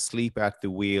that was asleep at the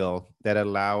wheel that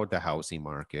allowed the housing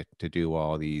market to do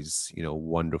all these,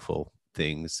 wonderful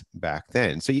things back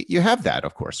then. So you have that,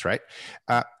 of course, right?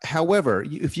 However,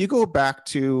 if you go back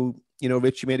to,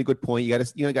 Rich, you made a good point. You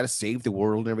got to save the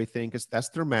world and everything, because that's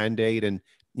their mandate, and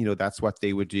that's what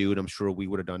they would do. And I'm sure we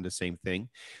would have done the same thing.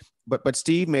 But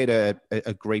Steve made a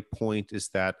great point, is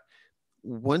that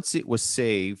once it was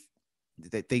saved,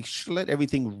 that they should let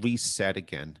everything reset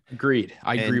again. Agreed.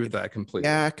 I agree with that completely.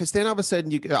 Yeah, because then all of a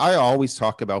sudden, I always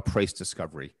talk about price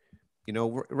discovery.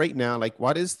 Right now, like,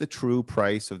 what is the true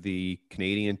price of the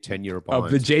Canadian 10-year bond?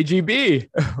 Of the JGB.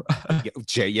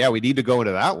 Yeah, we need to go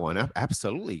into that one.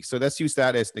 Absolutely. So let's use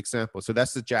that as an example. So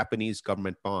that's the Japanese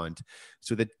government bond.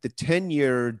 So the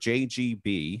 10-year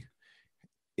JGB,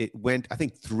 it went, I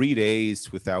think, 3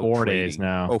 days without 4 trading. days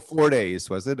now. Oh, 4 days,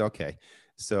 was it? Okay.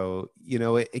 So,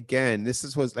 again, this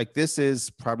is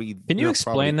probably. Can you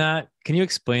explain that? Can you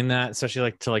explain that, especially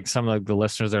like to some of the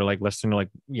listeners that are listening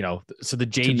to so the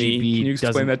JGB. Can you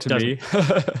explain that to me?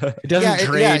 It doesn't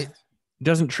trade. It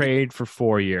doesn't trade for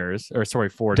 4 years, or sorry,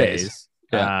 4 days.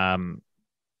 Yeah.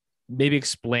 Maybe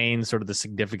explain sort of the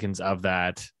significance of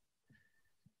that.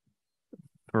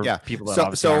 For people that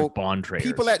obviously aren't bond traders.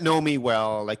 People that know me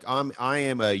well, I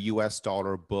am a US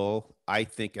dollar bull. I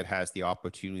think it has the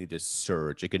opportunity to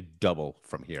surge. It could double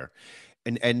from here.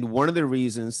 And one of the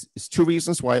reasons is 2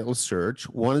 reasons why it will surge.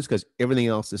 One is because everything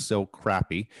else is so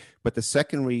crappy. But the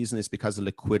second reason is because of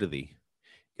liquidity.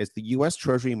 Because the US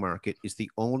Treasury market is the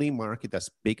only market that's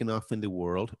big enough in the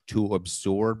world to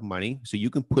absorb money. So you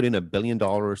can put in $1 billion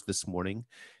this morning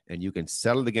and you can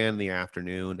sell it again in the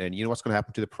afternoon. And you know what's going to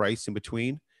happen to the price in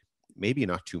between? Maybe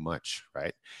not too much,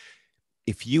 right?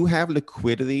 If you have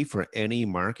liquidity for any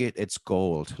market, it's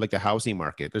gold. Like the housing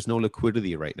market, there's no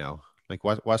liquidity right now. Like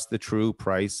what's the true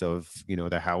price of,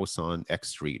 the house on X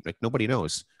Street? Like nobody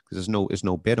knows, because there's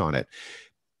no bid on it.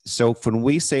 So when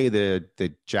we say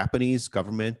the Japanese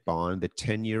government bond, the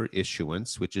 10-year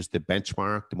issuance, which is the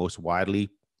benchmark, the most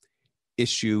widely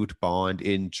issued bond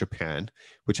in Japan,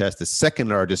 which has the second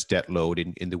largest debt load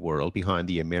in the world behind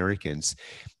the Americans,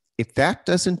 if that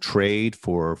doesn't trade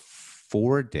for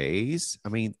 4 days, I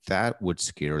mean, that would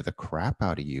scare the crap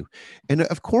out of you. And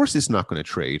of course, it's not going to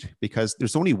trade because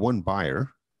there's only one buyer.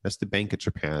 That's the Bank of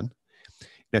Japan.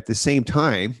 And at the same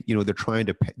time, they're trying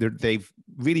to, they've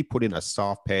really put in a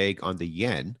soft peg on the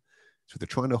yen. So they're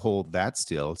trying to hold that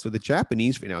still. So the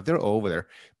Japanese, they're over there,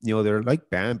 they're like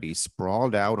Bambi,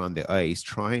 sprawled out on the ice,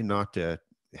 trying not to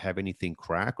have anything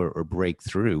crack or break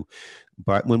through.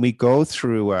 But when we go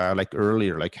through,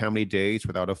 earlier, how many days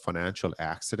without a financial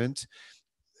accident,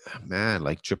 man,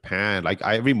 like Japan,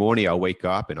 every morning I'll wake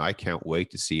up and I can't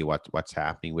wait to see what's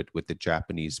happening with the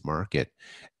Japanese market.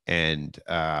 And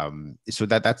so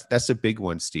that's a big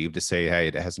one, Steve, to say, hey,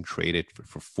 it hasn't traded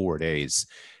for 4 days.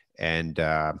 And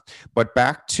but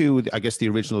back to, I guess, the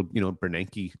original,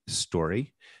 Bernanke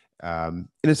story. And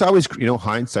it's always,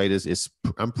 hindsight is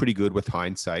I'm pretty good with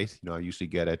hindsight. I usually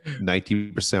get it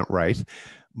 90% right,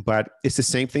 but it's the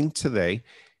same thing today.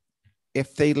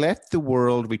 If they let the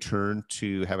world return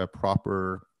to have a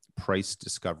proper price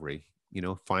discovery,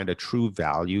 find a true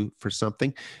value for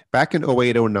something back in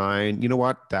 08, 09, you know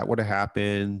what, that would have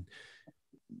happened.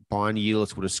 Bond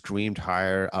yields would have screamed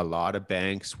higher. A lot of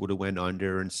banks would have went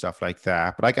under and stuff like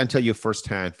that. But I can tell you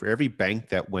firsthand, for every bank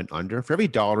that went under, for every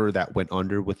dollar that went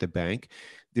under with the bank,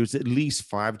 there's at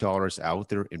least $5 out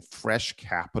there in fresh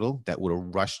capital that would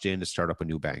have rushed in to start up a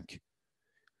new bank.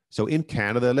 So in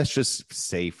Canada, let's just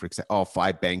say, for example,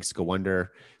 5 banks go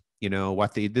under.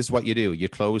 This is what you do. You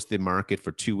close the market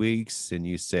for 2 weeks and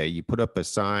you put up a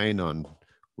sign on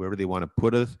wherever they want to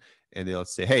put it. And they'll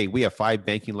say, hey, we have 5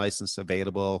 banking licenses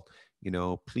available.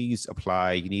 Please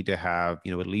apply. You need to have,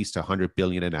 at least 100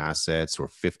 billion in assets or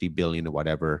 50 billion or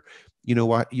whatever. You know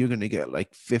what? You're going to get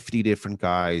 50 different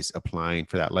guys applying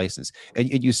for that license.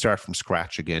 And you start from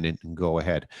scratch again and go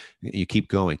ahead. You keep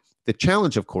going. The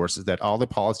challenge, of course, is that all the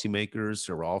policymakers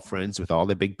are all friends with all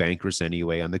the big bankers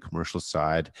anyway on the commercial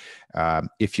side.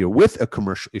 If you're with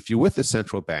a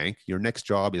central bank, your next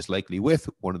job is likely with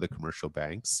one of the commercial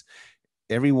banks.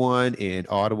 Everyone in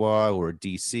Ottawa or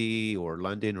DC or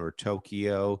London or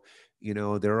Tokyo,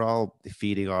 they're all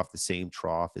feeding off the same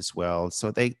trough as well.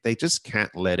 So they just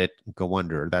can't let it go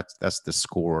under. That's the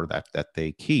score that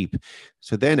they keep.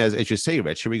 So then, as you say,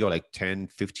 Rich, here we go 10,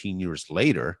 15 years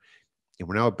later, and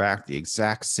we're now back at the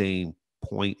exact same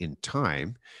point in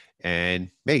time. And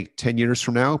 10 years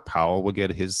from now, Powell will get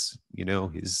his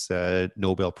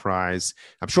Nobel Prize.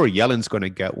 I'm sure Yellen's going to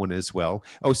get one as well.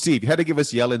 Oh, Steve, you had to give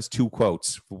us Yellen's 2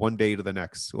 quotes from one day to the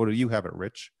next. Or do you have it,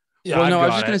 Rich? Yeah, well, no, I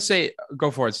was just going to say,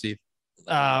 go for it, Steve.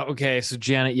 Okay, so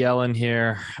Janet Yellen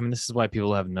here. I mean, this is why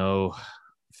people have no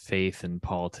faith in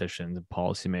politicians and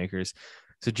policymakers.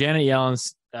 So Janet Yellen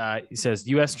says,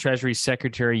 U.S. Treasury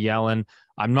Secretary Yellen,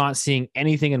 I'm not seeing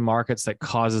anything in markets that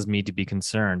causes me to be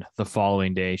concerned. The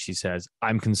following day, she says,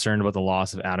 I'm concerned about the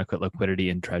loss of adequate liquidity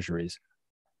in treasuries.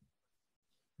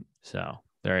 So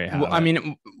there you have it. I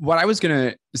mean, what I was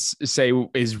going to say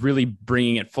is really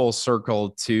bringing it full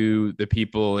circle to the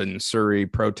people in Surrey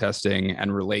protesting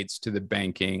and relates to the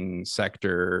banking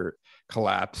sector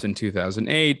collapse in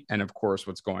 2008. And of course,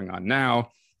 what's going on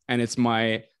now. And it's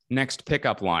my next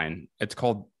pickup line. It's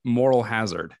called moral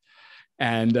hazard.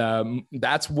 And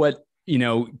that's what,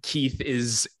 Keith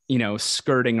is,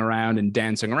 skirting around and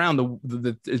dancing around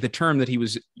the term that he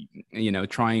was,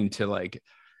 trying to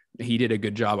he did a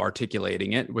good job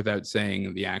articulating it without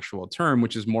saying the actual term,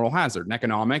 which is moral hazard. In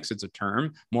economics, it's a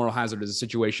term. Moral hazard is a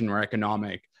situation where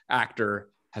economic actor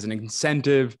has an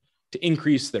incentive to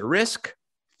increase their risk.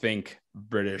 Think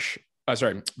British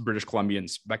Columbian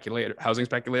housing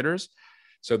speculators.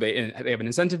 So they have an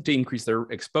incentive to increase their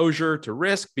exposure to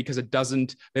risk because they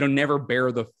don't never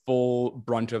bear the full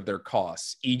brunt of their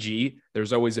costs. E.g.,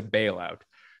 there's always a bailout.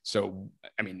 So,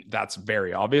 I mean, that's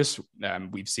very obvious.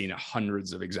 We've seen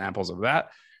hundreds of examples of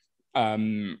that.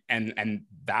 And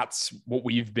that's what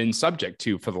we've been subject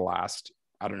to for the last,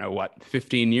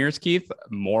 15 years, Keith.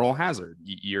 Moral hazard.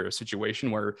 You're a situation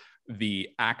where the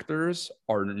actors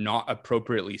are not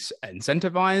appropriately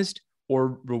incentivized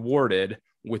or rewarded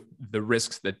with the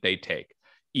risks that they take.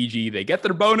 E.g., they get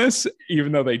their bonus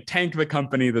even though they tank the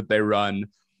company that they run,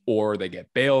 or they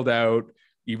get bailed out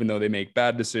even though they make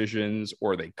bad decisions,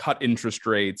 or they cut interest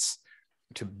rates.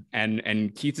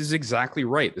 And Keith is exactly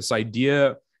right. This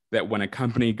idea that when a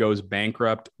company goes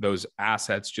bankrupt, those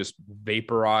assets just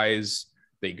vaporize,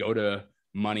 they go to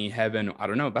money heaven. I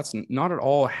don't know. That's not at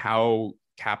all how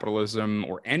capitalism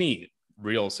or any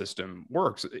real system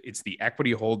works. It's the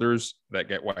equity holders that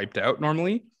get wiped out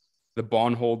normally. The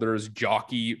bond holders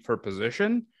jockey for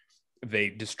position. They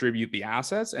distribute the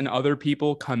assets, and other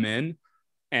people come in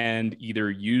and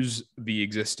either use the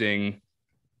existing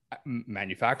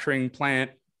manufacturing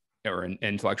plant or an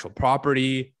intellectual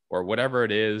property or whatever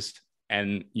it is.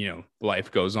 And, life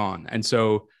goes on. And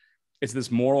so it's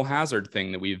this moral hazard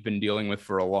thing that we've been dealing with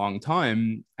for a long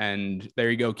time. And there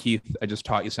you go, Keith. I just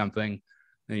taught you something.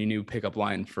 A new pickup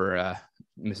line for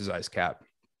Mrs. Icecap.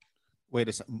 Wait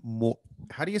a second.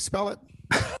 How do you spell it?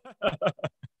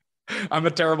 I'm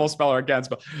a terrible speller. I can't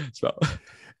spell.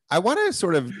 I want to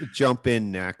sort of jump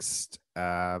in next.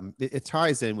 It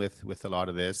ties in with a lot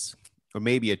of this, or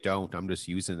maybe it don't. I'm just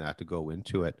using that to go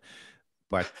into it.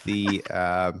 But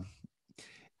again,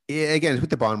 with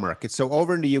the bond market. So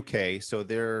over in the UK, so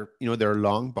their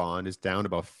long bond is down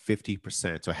about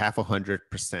 50%, so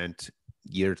 0.5%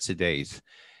 year to date.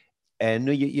 And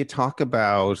you talk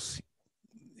about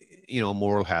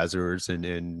moral hazards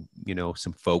and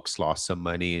some folks lost some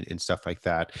money and stuff like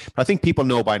that. But I think people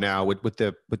know by now with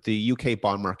the UK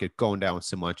bond market going down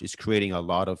so much, it's creating a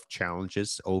lot of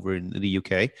challenges over in the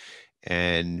UK.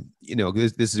 And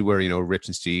this is where Rich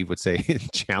and Steve would say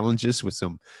challenges with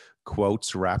some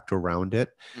quotes wrapped around it.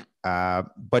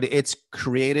 But it's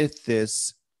created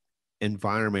this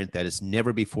environment that has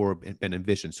never before been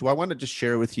envisioned. So I want to just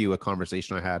share with you a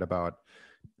conversation I had about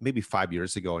maybe 5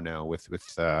 years ago now with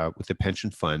the pension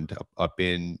fund up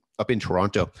in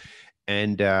Toronto.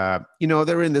 And they're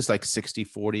in this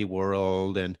 60-40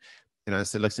 world, and I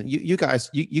said, listen, you guys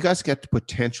get the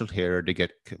potential here to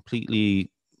get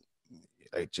completely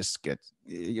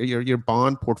your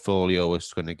bond portfolio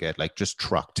is going to get just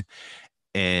trucked.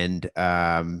 And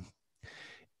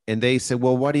they said,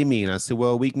 well, what do you mean? I said,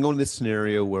 well, we can go in this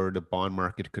scenario where the bond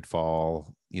market could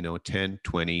fall 10,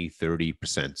 20,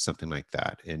 30%, something like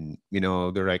that. And,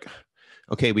 they're like,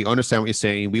 okay, we understand what you're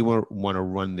saying. We want to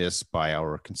run this by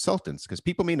our consultants, because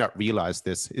people may not realize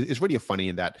this. It's really funny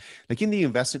in that, in the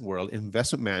investment world,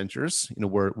 investment managers,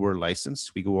 we're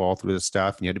licensed. We go all through the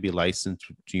stuff, and you have to be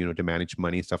licensed, to manage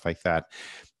money and stuff like that.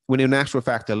 When in actual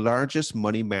fact, the largest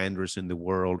money managers in the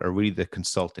world are really the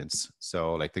consultants.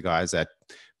 So the guys at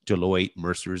Deloitte,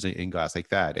 Mercer's, and guys like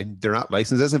that. And they're not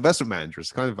licensed as investment managers.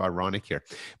 It's kind of ironic here.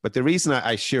 But the reason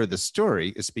I share this story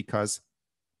is because,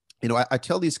 I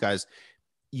tell these guys,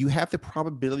 you have the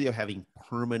probability of having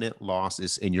permanent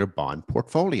losses in your bond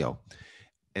portfolio.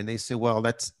 And they say, well,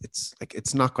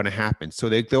 it's not going to happen. So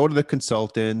they go to the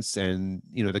consultants, and,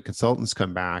 the consultants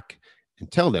come back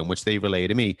and tell them, which they relay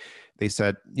to me. They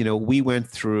said, we went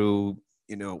through,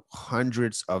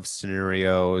 hundreds of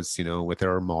scenarios, with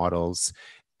our models.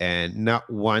 And not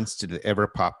once did it ever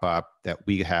pop up that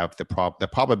we have the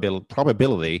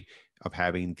probability of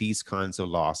having these kinds of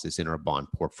losses in our bond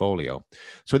portfolio.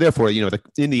 So therefore,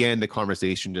 in the end, the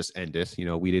conversation just ended.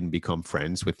 We didn't become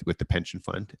friends with the pension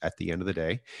fund at the end of the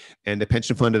day. And the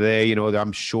pension fund today,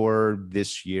 I'm sure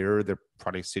this year they're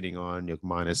probably sitting on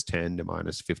minus 10 to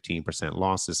minus 15%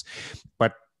 losses.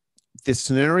 But the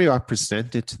scenario I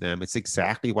presented to them, it's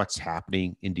exactly what's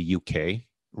happening in the UK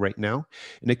right now.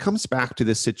 And it comes back to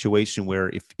this situation where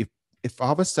if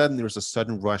all of a sudden there's a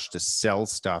sudden rush to sell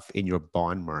stuff in your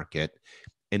bond market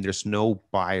and there's no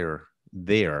buyer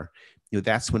there,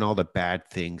 that's when all the bad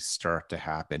things start to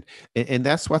happen. And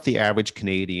that's what the average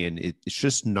Canadian is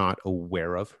just not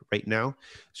aware of right now.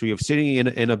 So you're sitting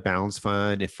in a balanced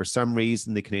fund. If for some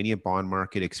reason the Canadian bond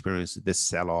market experiences this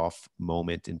sell-off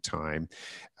moment in time,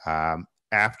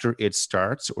 after it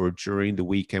starts or during the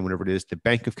weekend, whenever it is, the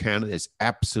Bank of Canada is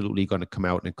absolutely going to come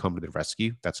out and come to the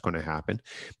rescue. That's going to happen.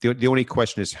 The only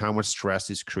question is how much stress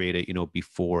is created,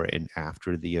 before and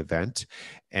after the event.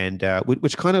 And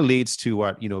which kind of leads to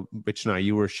what, Rich and I,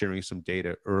 you were sharing some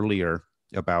data earlier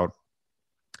about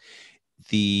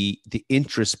the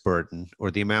interest burden or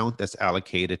the amount that's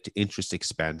allocated to interest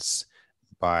expense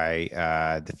by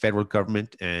the federal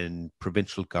government and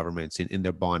provincial governments in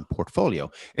their bond portfolio.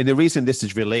 And the reason this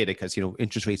is related, because,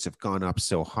 interest rates have gone up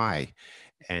so high.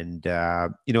 And,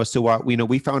 so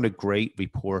we found a great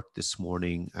report this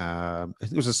morning. I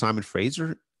think it was a Simon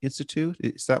Fraser Institute.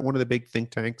 Is that one of the big think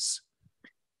tanks?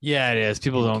 Yeah, it is.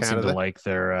 People don't seem to like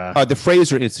their... the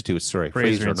Fraser Institute, sorry.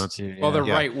 Fraser Institute, Well, they're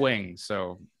right wing,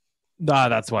 so...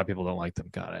 that's why people don't like them.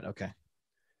 Got it. Okay.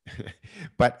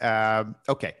 But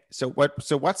okay, so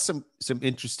what's some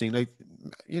interesting,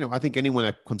 I think anyone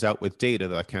that comes out with data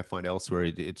that I can't find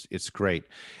elsewhere, it's great.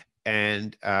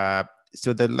 And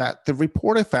so the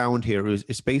report I found here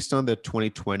is based on the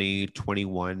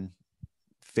 2020-21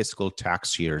 fiscal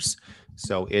tax years.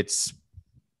 So it's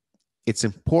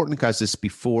important because it's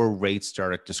before rates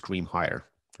started to scream higher,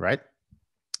 right?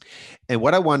 And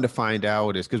what I wanted to find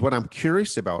out is, because what I'm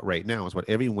curious about right now is what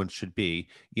everyone should be,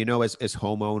 as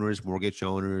homeowners, mortgage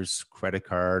owners, credit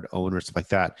card owners, stuff like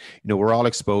that, we're all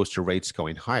exposed to rates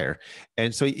going higher.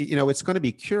 And so, it's going to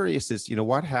be curious is,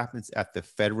 what happens at the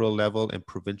federal level and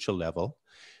provincial level,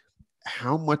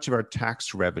 how much of our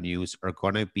tax revenues are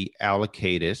going to be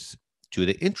allocated to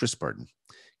the interest burden.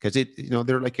 Because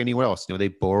they're like anywhere else. They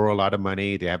borrow a lot of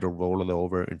money, they have to roll it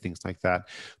over and things like that.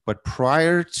 But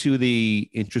prior to the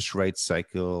interest rate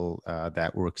cycle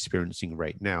that we're experiencing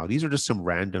right now, these are just some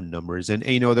random numbers, and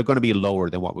they're going to be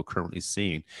lower than what we're currently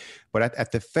seeing. But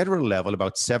at the federal level,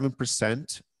 about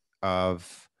 7%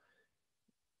 of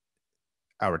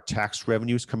our tax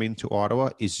revenues coming to Ottawa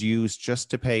is used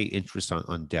just to pay interest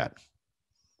on debt.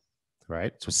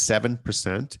 Right, so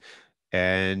 7%.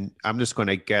 And I'm just going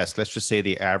to guess, let's just say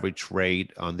the average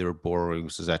rate on their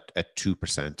borrowings is at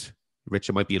 2%. Rich,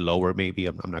 it might be lower, maybe.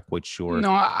 I'm not quite sure.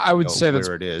 No, I would say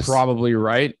that's probably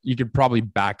right. You could probably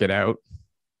back it out,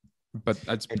 but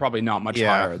that's probably not much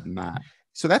higher than that.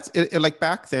 So that's like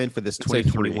back then for this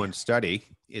 2021 study,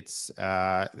 it's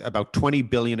about $20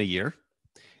 billion a year.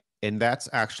 And that's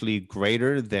actually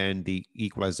greater than the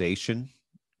equalization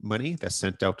money that's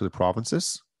sent out to the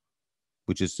provinces,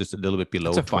 which is just a little bit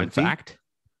below 20. That's a fun fact.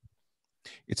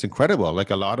 It's incredible. Like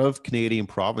a lot of Canadian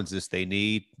provinces, they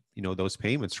need, those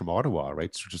payments from Ottawa,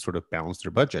 right? So to sort of balance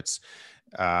their budgets.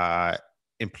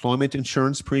 Employment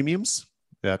insurance premiums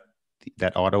that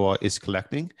Ottawa is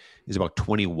collecting is about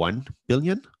 21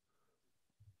 billion,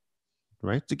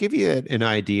 right? To give you an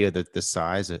idea that the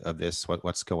size of this,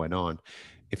 what's going on.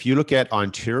 If you look at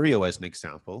Ontario as an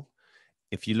example,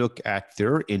 if you look at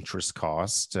their interest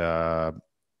cost,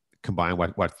 combine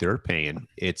what they're paying,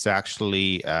 it's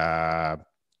actually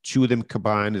two of them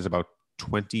combined is about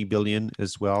 20 billion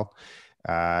as well.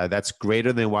 That's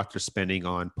greater than what they're spending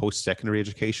on post-secondary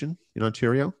education in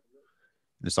Ontario,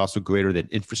 and it's also greater than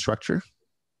infrastructure.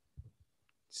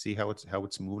 See how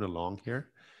it's moving along here.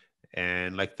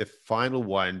 And like the final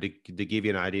one, to give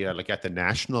you an idea, like at the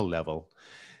national level,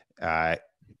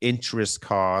 interest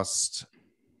cost,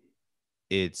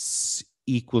 it's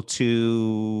equal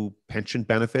to pension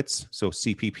benefits. So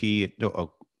CPP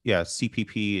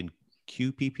and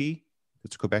QPP.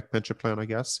 It's a Quebec pension plan, I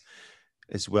guess,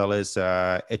 as well as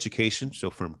education. So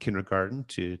from kindergarten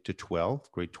to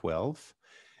 12, grade 12.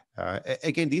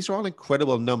 Again, these are all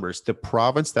incredible numbers. The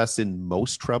province that's in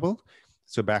most trouble,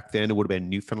 so back then it would have been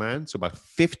Newfoundland. So about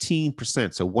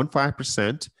 15%, so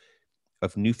 15%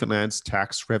 of Newfoundland's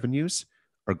tax revenues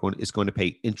is going to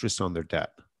pay interest on their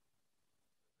debt.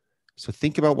 So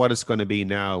think about what it's going to be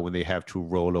now when they have to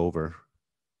roll over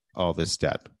all this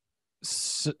debt.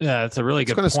 Yeah, that's a really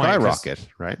good point. It's going to skyrocket,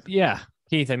 right? Yeah.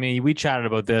 Keith, I mean, we chatted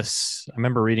about this. I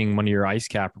remember reading one of your ICE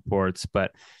cap reports,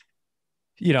 but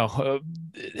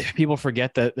people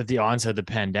forget that at the onset of the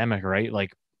pandemic, right?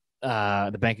 Like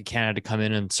the Bank of Canada come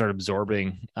in and start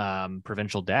absorbing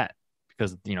provincial debt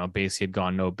because, basically had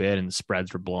gone no bid and the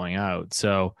spreads were blowing out.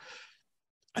 So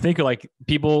I think like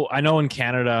people, I know in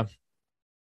Canada,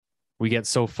 we get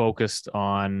so focused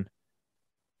on,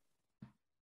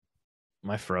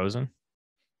 am I frozen?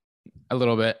 A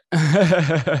little bit.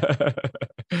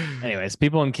 Anyways,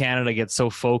 people in Canada get so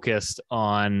focused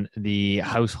on the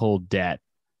household debt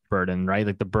burden, right?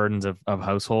 Like the burdens of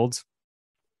households.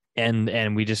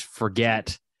 And we just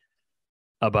forget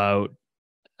about,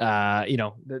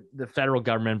 the federal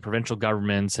government, provincial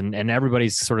governments, and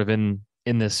everybody's sort of in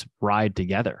this ride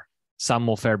together. Some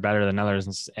will fare better than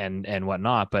others and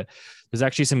whatnot. But there's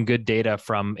actually some good data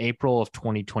from April of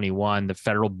 2021, the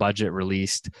federal budget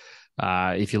released.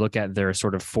 If you look at their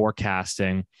sort of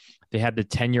forecasting, they had the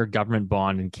 10-year government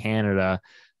bond in Canada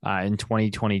in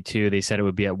 2022. They said it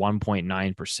would be at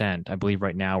 1.9%. I believe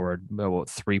right now we're about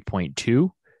 3.2.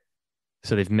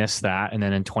 So they've missed that. And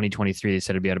then in 2023, they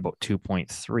said it'd be at about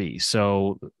 2.3.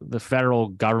 So the federal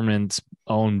government's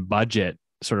own budget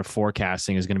sort of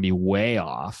forecasting is going to be way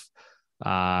off.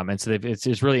 And so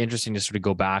it's really interesting to sort of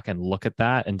go back and look at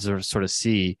that and sort of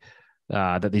see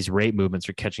that these rate movements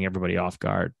are catching everybody off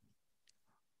guard.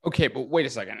 Okay, but wait a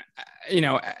second.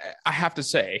 I have to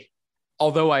say,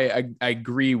 although I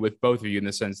agree with both of you in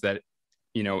the sense that,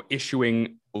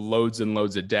 issuing loads and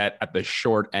loads of debt at the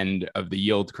short end of the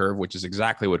yield curve, which is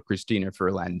exactly what Christina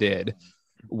Furlan did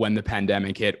when the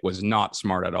pandemic hit, was not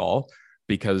smart at all,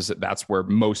 because that's where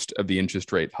most of the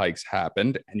interest rate hikes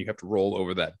happened. And you have to roll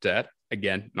over that debt.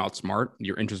 Again, not smart.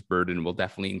 Your interest burden will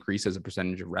definitely increase as a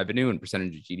percentage of revenue and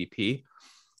percentage of GDP.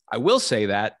 I will say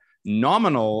that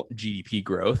nominal GDP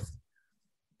growth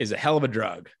is a hell of a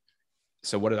drug.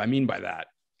 So what do I mean by that?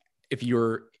 If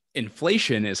your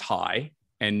inflation is high,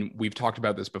 and we've talked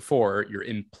about this before, your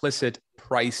implicit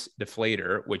price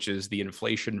deflator, which is the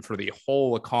inflation for the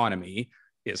whole economy,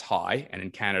 is high. And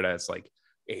in Canada, it's like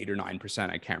 8 or 9%.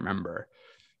 I can't remember.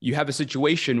 You have a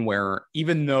situation where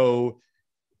even though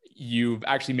you've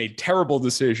actually made terrible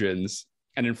decisions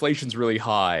and inflation's really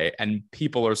high and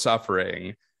people are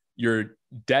suffering, your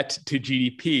debt to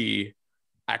GDP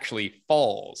actually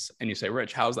falls. And you say,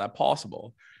 Rich, how is that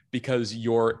possible? Because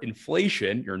your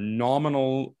inflation, your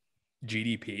nominal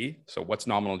GDP, so what's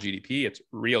nominal GDP? It's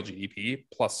real GDP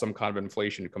plus some kind of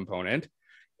inflation component,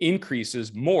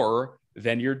 increases more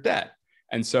than your debt.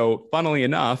 And so, funnily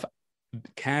enough,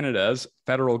 Canada's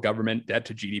federal government debt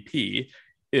to GDP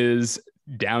is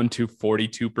down to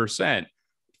 42%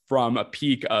 from a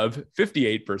peak of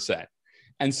 58%.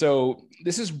 And so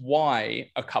this is why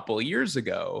a couple of years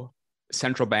ago,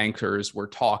 central bankers were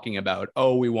talking about,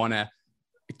 we want to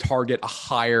target a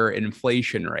higher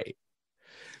inflation rate.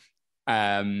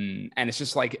 And it's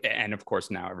just like, and of course,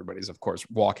 now everybody's, of course,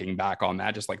 walking back on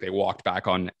that, just like they walked back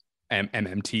on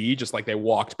MMT, just like they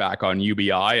walked back on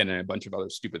UBI and a bunch of other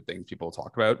stupid things people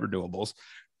talk about, renewables.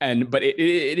 But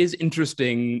it is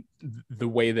interesting the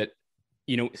way that,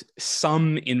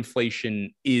 some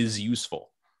inflation is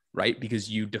useful, right?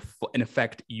 Because in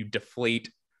effect, you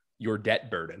deflate your debt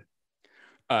burden.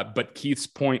 But Keith's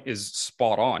point is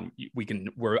spot on.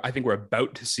 I think we're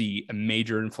about to see a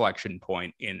major inflection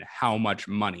point in how much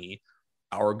money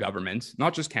our governments,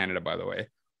 not just Canada, by the way,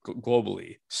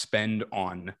 globally, spend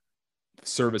on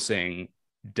servicing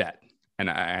debt. And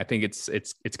I think it's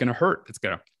going to hurt. It's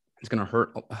going to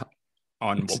hurt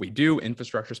on what we do,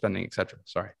 infrastructure spending, etc.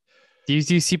 Sorry. Do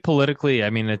you see politically? I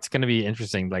mean, it's going to be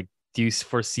interesting. Like, do you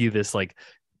foresee this like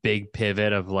big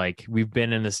pivot of like, we've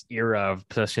been in this era of,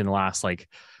 especially in the last like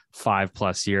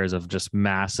 5+ years, of just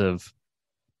massive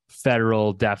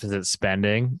federal deficit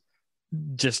spending,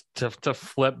 just to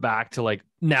flip back to like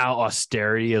now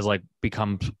austerity is like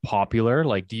become popular.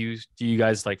 Like, do you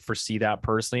guys like foresee that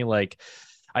personally? Like,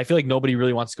 I feel like nobody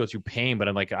really wants to go through pain, but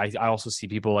I'm like, I also see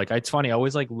people like, it's funny. I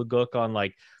always like look on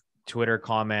like Twitter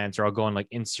comments, or I'll go on like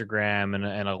Instagram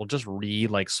and I'll just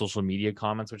read like social media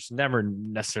comments, which is never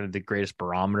necessarily the greatest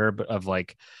barometer of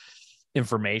like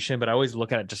information, but I always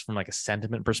look at it just from like a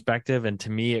sentiment perspective. And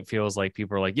to me, it feels like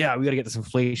people are like, yeah, we got to get this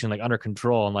inflation like under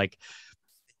control. And like,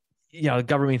 the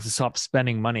government needs to stop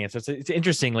spending money. And so it's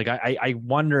interesting. Like, I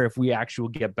wonder if we actually will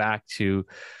get back to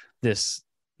this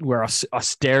where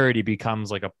austerity becomes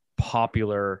like a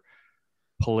popular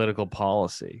political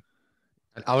policy.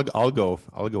 I'll go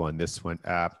on this one.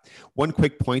 One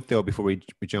quick point though before we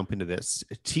jump into this: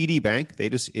 TD Bank, they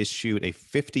just issued a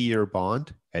 50-year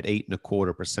bond at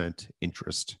 8.25%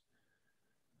 interest.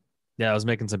 Yeah, I was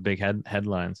making some big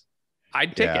headlines.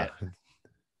 I'd take it.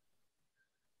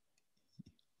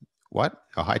 What?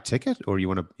 A high ticket, or you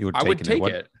would I would take take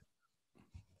What? it.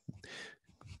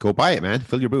 Go buy it, man.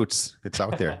 Fill your boots. It's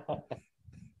out there.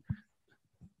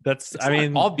 That's, It's I not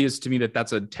mean, obvious to me that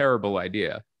that's a terrible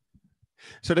idea.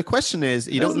 So the question is,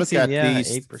 you don't doesn't look seem- at yeah,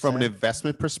 these from an 8%.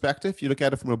 investment perspective. You look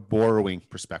at it from a borrowing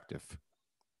perspective.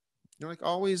 You're like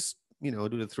always, do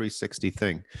the 360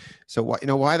 thing. So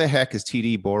why the heck is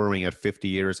TD borrowing at 50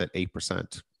 years at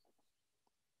 8%?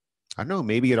 I don't know.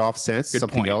 Maybe it offsets Good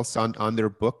something point. else on their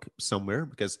book somewhere,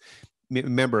 because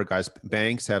remember, guys,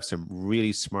 banks have some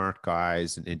really smart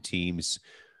guys and teams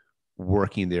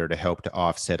working there to help to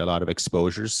offset a lot of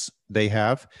exposures they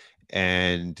have.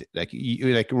 And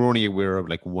we're only aware of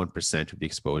like 1% of the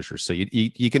exposure. So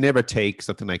you can never take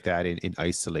something like that in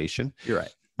isolation. You're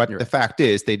right. But You're the right. fact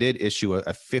is, they did issue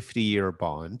a 50-year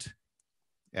bond.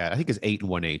 I think it's 8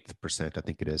 1/8%. I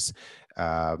think it is.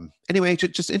 Anyway,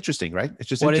 just interesting, right? It's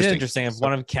just what is interesting. interesting if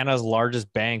one of Canada's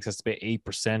largest banks has to pay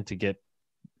 8% to get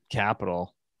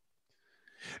capital.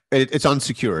 It's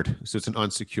unsecured, so it's an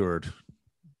unsecured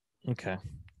Okay.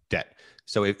 debt.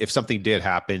 So if something did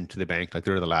happen to the bank, like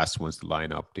they're the last ones to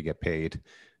line up to get paid,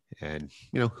 and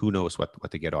who knows what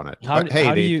they get on it. How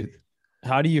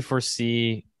But, do you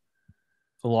foresee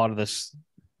a lot of this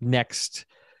next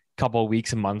couple of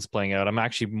weeks and months playing out? I'm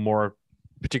actually more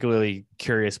particularly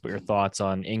curious about your thoughts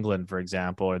on England, for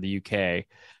example, or the UK.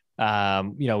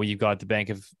 You've got the Bank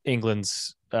of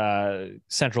England's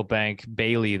central bank,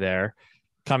 Bailey, there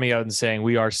coming out and saying,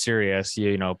 we are serious,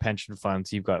 pension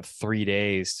funds, you've got 3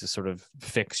 days to sort of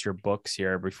fix your books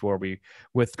here before we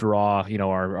withdraw,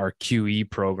 our QE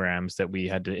programs that we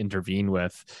had to intervene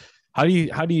with. How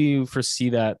do you foresee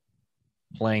that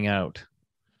playing out?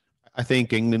 I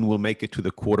think England will make it to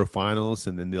the quarterfinals,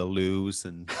 and then they'll lose,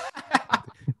 and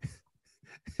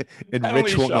and Penalty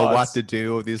Rich won't know what shots. to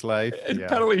do with his life. And Yeah.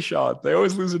 penalty shot. They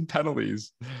always lose in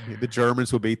penalties. The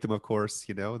Germans will beat them, of course.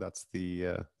 That's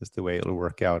the way it'll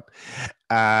work out.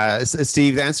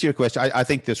 Steve, to answer your question, I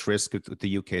think this risk with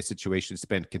the UK situation has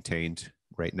been contained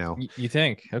right now. You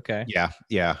think? Okay. Yeah.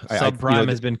 Subprime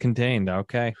has been contained.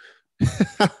 Okay.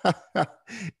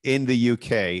 In the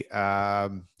UK,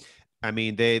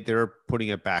 they're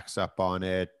putting a backstop on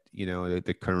it.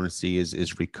 The currency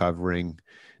is recovering.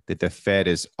 That the Fed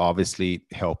is obviously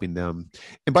helping them.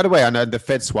 And by the way, on the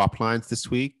Fed swap lines this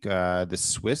week, the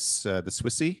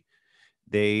Swissy,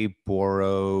 they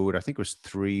borrowed, I think it was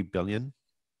 $3 billion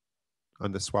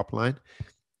on the swap line.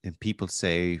 And people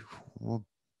say, well,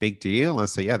 big deal. I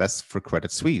say, yeah, that's for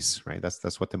Credit Suisse, right?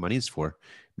 That's what the money is for.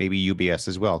 Maybe UBS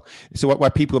as well. So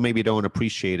what people maybe don't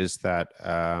appreciate is that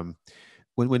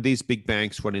when these big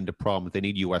banks run into problems, they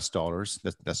need US dollars.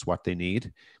 That's what they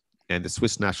need. And the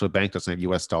Swiss National Bank doesn't have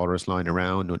US dollars lying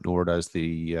around, nor does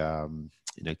the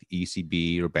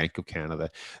ECB or Bank of Canada.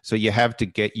 So you have to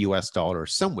get US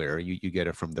dollars somewhere. You get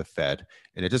it from the Fed.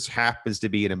 And it just happens to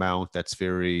be an amount that's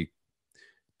very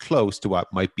close to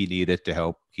what might be needed to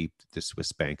help keep the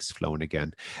Swiss banks flowing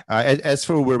again. As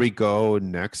for where we go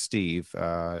next, Steve,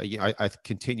 I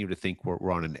continue to think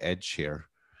we're on an edge here.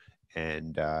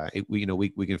 And we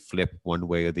can flip one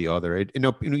way or the other.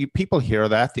 People hear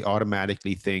that, they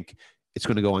automatically think it's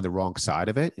going to go on the wrong side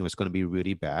of it. It's going to be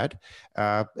really bad.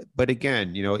 But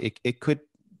again, it could.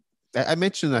 I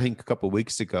mentioned, I think, a couple of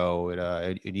weeks ago,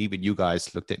 and even you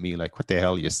guys looked at me like, "What the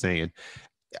hell are you saying?"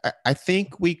 I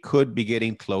think we could be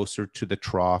getting closer to the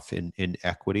trough in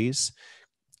equities.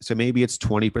 So maybe it's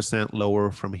 20% lower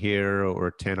from here,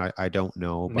 or 10. I don't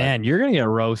know. But Man, you're gonna get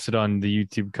roasted on the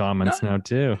YouTube comments now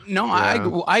too. No, Yeah.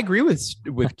 I agree with.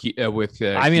 I Keith. what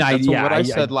I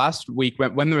said last week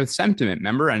when there was sentiment,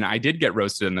 remember, and I did get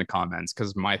roasted in the comments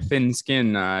because my thin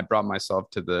skin. I brought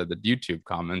myself to the YouTube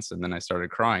comments, and then I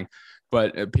started crying.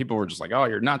 But people were just like, "Oh,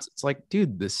 you're nuts!" It's like,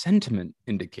 dude, the sentiment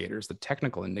indicators, the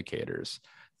technical indicators,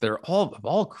 they're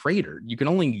all cratered. You can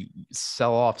only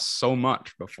sell off so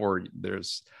much before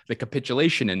there's the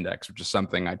capitulation index, which is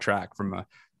something I track from a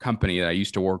company that I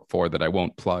used to work for that I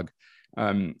won't plug.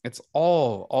 It's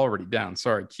all already down.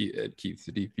 Sorry, Keith,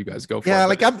 if you guys go for yeah, it.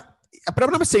 like I'm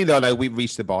not saying that like we've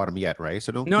reached the bottom yet, right?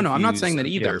 So don't. No, I'm not confuse- saying that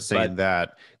either, I'm saying but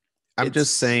that. I'm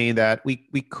just saying that we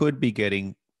could be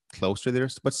getting closer there.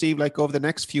 But Steve, like over the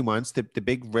next few months, the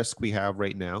big risk we have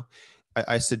right now,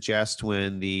 I suggest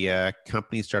when the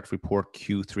companies start to report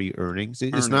Q3 earnings,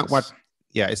 it's not what.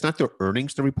 Yeah, it's not their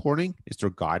earnings they're reporting; it's their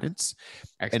guidance.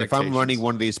 And if I'm running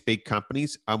one of these big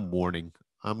companies, I'm warning.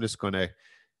 I'm just gonna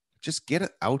get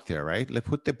it out there, right? Let's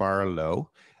put the bar low.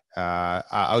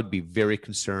 I would be very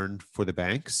concerned for the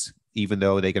banks, even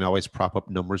though they can always prop up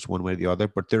numbers one way or the other.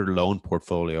 But their loan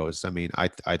portfolios, I mean, I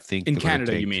think in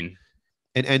Canada, you mean?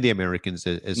 and the Americans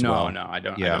as No, well. no, I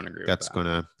don't agree That's with that.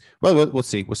 gonna. Well, we'll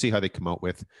see. We'll see how they come out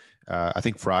with. I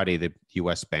think Friday the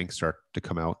U.S. banks start to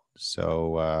come out.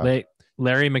 So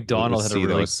Larry we'll McDonald had a see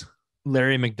really those.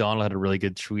 Larry McDonald had a really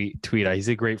good tweet. He's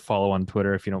a great follow on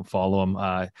Twitter if you don't follow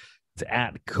him. It's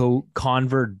at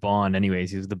Convert Bond.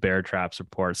 Anyways, he's the Bear Traps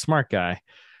report. Smart guy.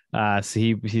 So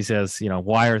he says,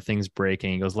 why are things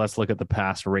breaking? He goes, let's look at the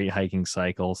past rate hiking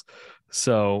cycles.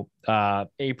 So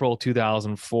April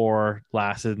 2004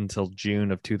 lasted until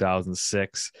June of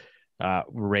 2006.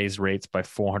 Raised rates by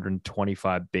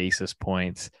 425 basis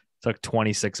points. Took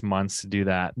 26 months to do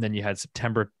that. And then you had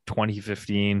September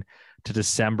 2015 to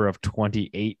December of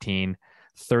 2018,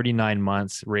 39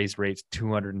 months, raised rates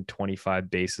 225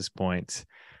 basis points.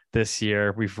 This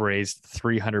year, we've raised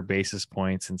 300 basis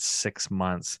points in 6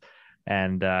 months.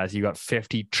 And you got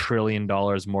 $50 trillion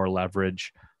more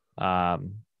leverage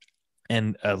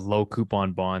and a low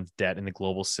coupon bonds debt in the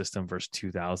global system versus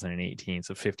 2018.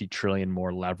 So 50 trillion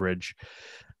more leverage.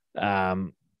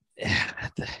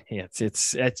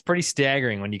 It's pretty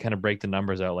staggering when you kind of break the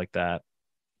numbers out like that.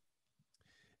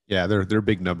 Yeah, they're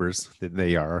big numbers.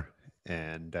 They are,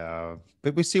 and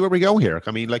but we see where we go here.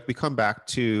 I mean, like we come back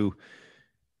to,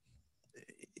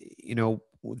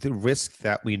 the risk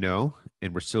that we know,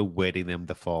 and we're still waiting them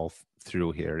to fall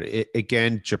through here.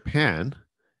 Again, Japan,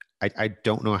 I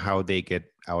don't know how they get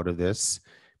out of this.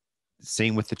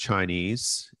 Same with the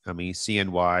Chinese. I mean,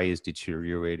 CNY is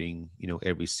deteriorating,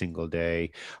 every single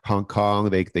day. Hong Kong,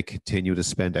 they continue to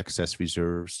spend excess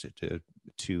reserves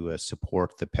to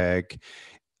support the peg.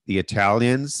 The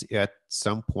Italians, at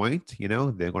some point, they're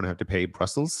going to have to pay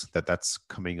Brussels. That's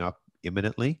coming up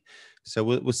imminently. So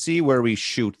we'll see where we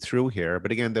shoot through here.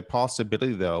 But again, the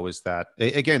possibility, though, is that,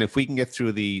 again, if we can get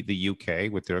through the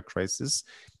UK with their crisis,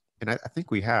 and I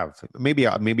think we have, maybe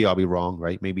I'll be wrong,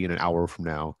 right? Maybe in an hour from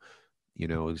now,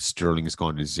 sterling has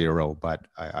gone to zero, but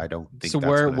I don't think so.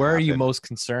 That's where are you happen. most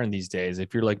concerned these days?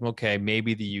 If you're like, okay,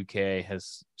 maybe the UK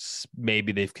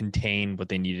maybe they've contained what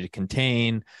they needed to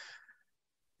contain.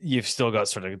 You've still got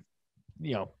sort of,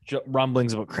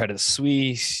 rumblings about Credit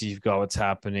Suisse. You've got what's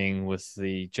happening with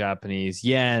the Japanese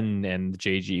yen and the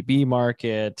JGB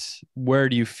market. Where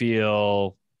do you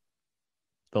feel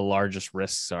the largest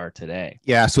risks are today?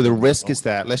 Yeah, so the risk is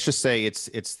that, let's just say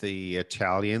it's the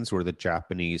Italians or the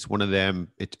Japanese. One of them,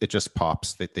 it just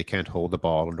pops that they can't hold the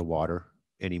ball underwater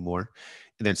anymore.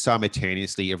 And then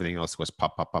simultaneously, everything else goes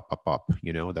pop, pop, pop, pop, pop.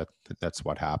 That's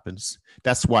what happens.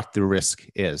 That's what the risk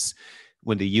is.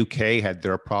 When the UK had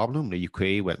their problem, the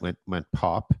UK went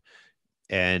pop,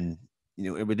 and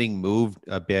everything moved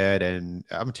a bit. And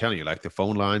I'm telling you, like the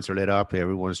phone lines are lit up,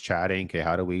 everyone's chatting. Okay,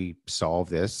 how do we solve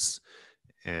this?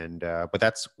 And but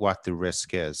that's what the risk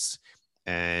is.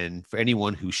 And for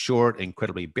anyone who's short and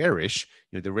incredibly bearish,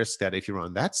 the risk that if you're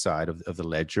on that side of the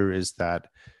ledger is that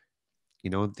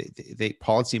the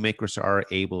policymakers are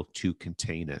able to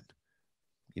contain it.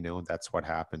 That's what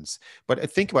happens. But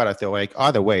think about it though, like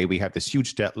either way, we have this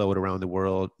huge debt load around the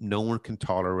world. No one can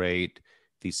tolerate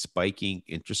these spiking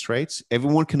interest rates.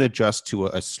 Everyone can adjust to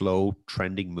a slow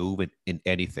trending move in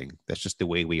anything. That's just the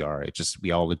way we are.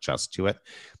 We all adjust to it.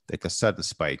 Like the sudden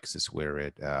spikes is where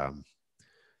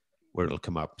it'll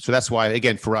come up. So that's why,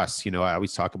 again, for us, I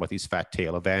always talk about these fat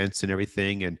tail events and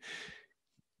everything. And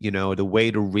the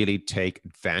way to really take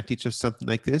advantage of something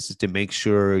like this is to make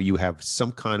sure you have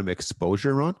some kind of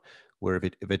exposure on, where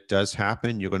if it does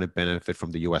happen, you're going to benefit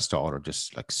from the US dollar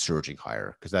just like surging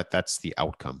higher, because that's the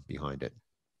outcome behind it.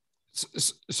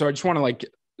 So I just want to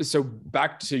so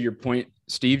back to your point,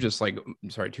 Steve,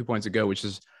 2 points ago, which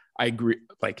is, I agree,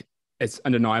 like it's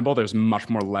undeniable. There's much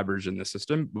more leverage in the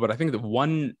system, but I think the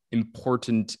one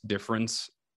important difference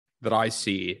that I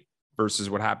see versus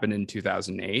what happened in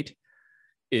 2008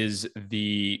 is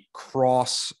the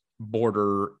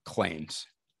cross-border claims.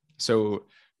 So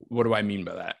what do I mean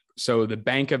by that? So the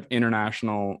Bank of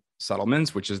International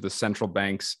Settlements, which is the central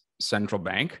bank's central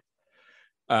bank,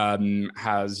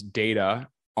 has data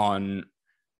on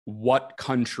what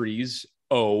countries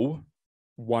owe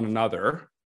one another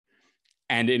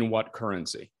and in what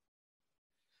currency.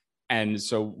 And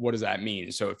so what does that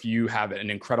mean? So if you have an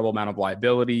incredible amount of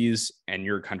liabilities and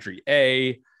you're country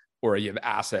A, or you have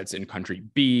assets in country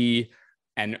B,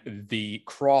 and the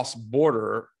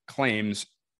cross-border claims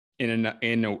in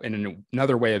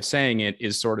another way of saying it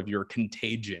is sort of your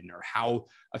contagion, or how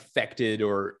affected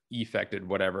or effected,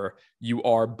 whatever, you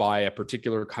are by a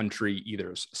particular country,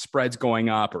 either spreads going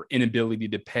up or inability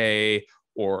to pay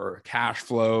or cash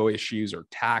flow issues or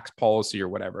tax policy or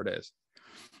whatever it is.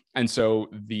 And so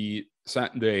the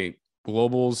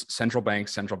global's central bank,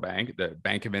 the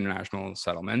Bank of International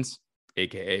Settlements,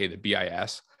 aka the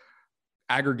BIS,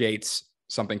 aggregates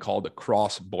something called the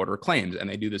cross-border claims. And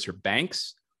they do this for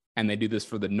banks and they do this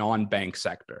for the non-bank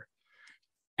sector.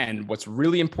 And what's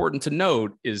really important to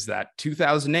note is that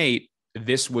 2008,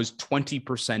 this was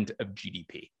 20% of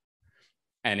GDP.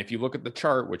 And if you look at the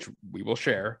chart, which we will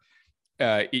share,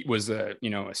 it was a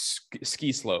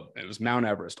ski slope. It was Mount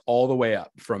Everest all the way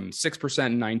up from 6%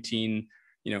 in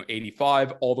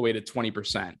 1985 all the way to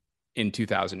 20% in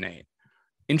 2008.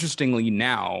 Interestingly,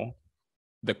 now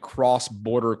the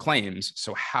cross-border claims,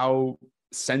 so how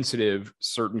sensitive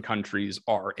certain countries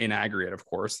are in aggregate, of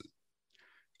course,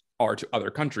 are to other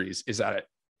countries, is at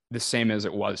the same as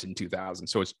it was in 2000.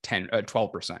 So it's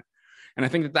 12%. And I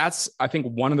think that's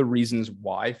one of the reasons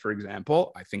why, for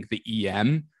example, I think the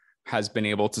EM has been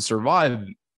able to survive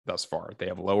thus far. They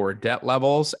have lower debt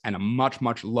levels and a much,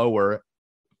 much lower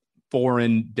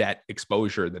foreign debt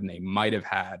exposure than they might have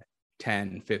had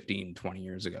 10, 15, 20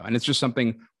 years ago. And it's just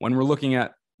something, when we're looking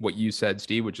at what you said,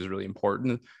 Steve, which is really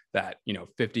important, that,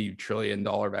 $50 trillion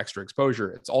of extra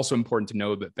exposure, it's also important to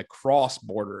know that the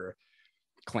cross-border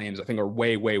claims, I think, are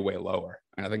way, way, way lower.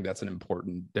 And I think that's an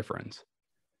important difference.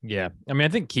 Yeah. I mean, I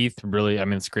think Keith really,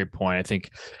 it's a great point. I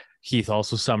think Keith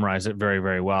also summarized it very,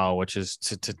 very well, which is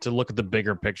to look at the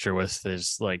bigger picture with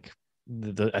this, like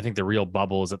I think the real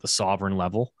bubble is at the sovereign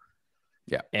level.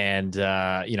 Yeah. And,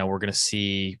 we're going to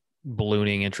see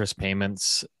ballooning interest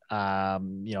payments,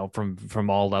 from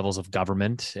all levels of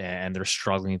government, and they're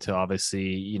struggling to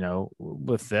obviously,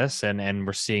 with this, and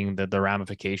we're seeing the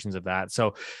ramifications of that.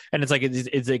 So, and it's like,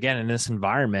 it's again, in this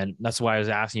environment, that's why I was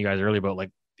asking you guys earlier about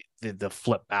like the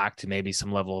flip back to maybe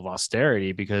some level of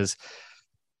austerity, because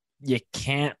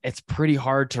it's pretty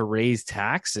hard to raise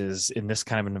taxes in this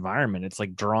kind of an environment. It's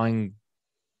like drawing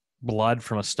blood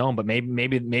from a stone, but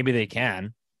maybe they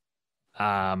can.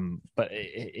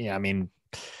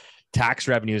 Tax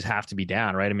revenues have to be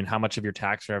down, right? I mean, how much of your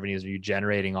tax revenues are you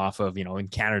generating off of, in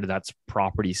Canada, that's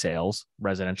property sales,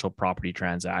 residential property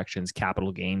transactions,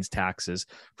 capital gains taxes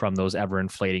from those ever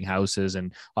inflating houses.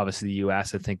 And obviously the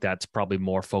US, I think that's probably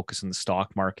more focused on the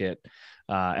stock market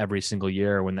every single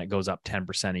year, when that goes up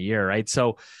 10% a year, right?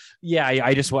 So yeah,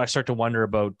 I start to wonder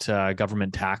about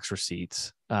government tax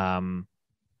receipts.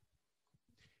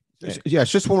 Yeah,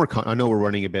 it's just one more. I know we're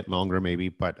running a bit longer, maybe,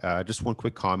 but just one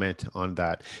quick comment on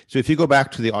that. So, if you go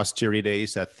back to the austerity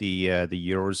days that the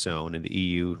Eurozone and the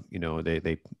EU,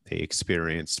 they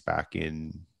experienced back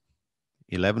in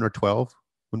 11 or 12.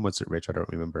 When was it, Rich? I don't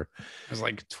remember. It was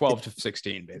like 12 to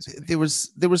 16, basically. There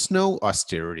was no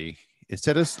austerity.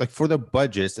 Instead of, like, for the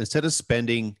budgets, instead of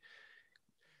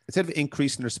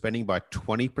increasing their spending by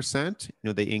 20%,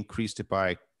 they increased it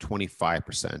by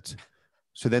 25%.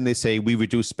 So then they say we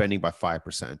reduce spending by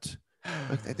 5%.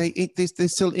 Like they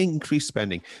still increase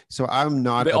spending. So I'm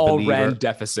not. They all ran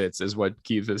deficits, is what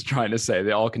Keith is trying to say.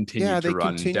 They all continue to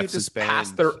run deficits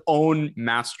past their own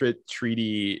Maastricht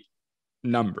Treaty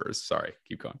numbers. Sorry,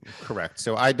 keep going. Correct.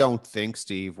 So I don't think,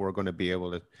 Steve, we're going to be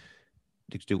able to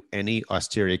do any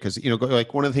austerity, because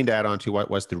like one of the things to add on to what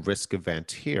was the risk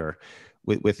event here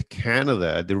with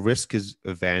Canada. The risk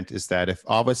event is that if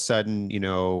all of a sudden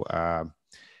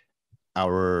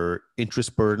our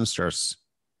interest burden starts,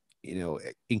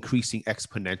 increasing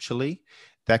exponentially,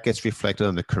 that gets reflected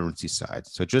on the currency side.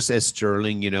 So just as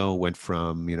sterling, went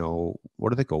from, what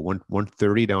did they go,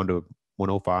 130 down to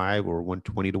 105 or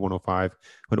 120 to 105,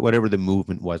 whatever the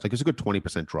movement was, like it's a good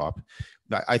 20% drop.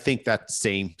 I think that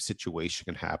same situation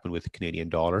can happen with the Canadian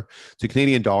dollar. So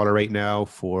Canadian dollar right now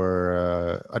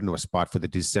for, a spot for the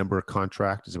December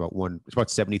contract is it's about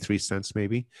 73 cents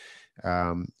maybe.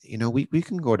 We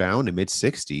can go down to mid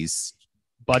 60s.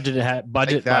 Budget, like by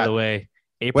the way,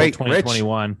 April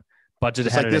 2021. Rich, budget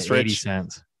ahead like at 80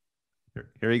 cents.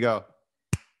 Here you go.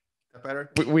 That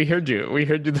better? We heard you. We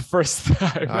heard you the first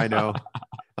time. I know.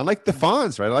 I like the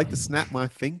fonts, right? I like to snap my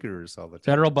fingers all the time.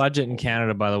 Federal budget in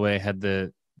Canada, by the way, had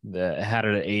had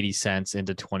it at 80 cents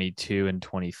into 22 and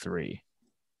 23.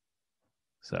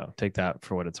 So take that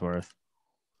for what it's worth.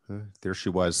 There she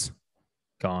was.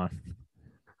 Gone.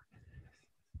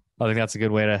 I think that's a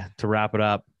good way to wrap it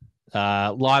up.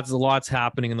 Lots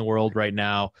happening in the world right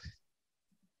now.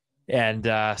 And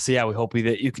so, yeah, we hope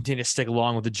that you continue to stick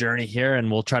along with the journey here,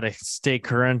 and we'll try to stay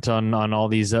current on all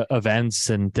these events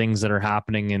and things that are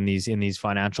happening in these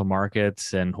financial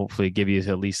markets, and hopefully give you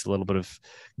at least a little bit of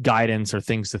guidance or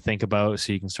things to think about,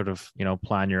 so you can sort of,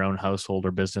 plan your own household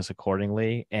or business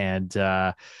accordingly. And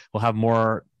we'll have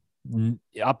more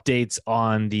updates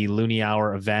on the Loonie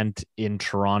Hour event in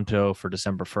Toronto for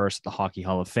December 1st at the Hockey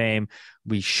Hall of Fame.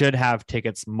 We should have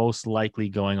tickets most likely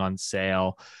going on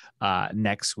sale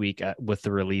next week with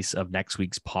the release of next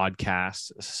week's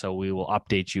podcast. So we will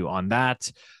update you on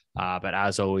that. But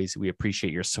as always, we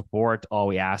appreciate your support. All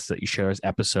we ask that you share this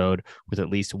episode with at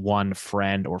least one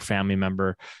friend or family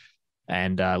member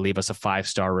and leave us a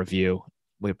 5-star review.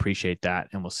 We appreciate that,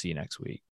 and we'll see you next week.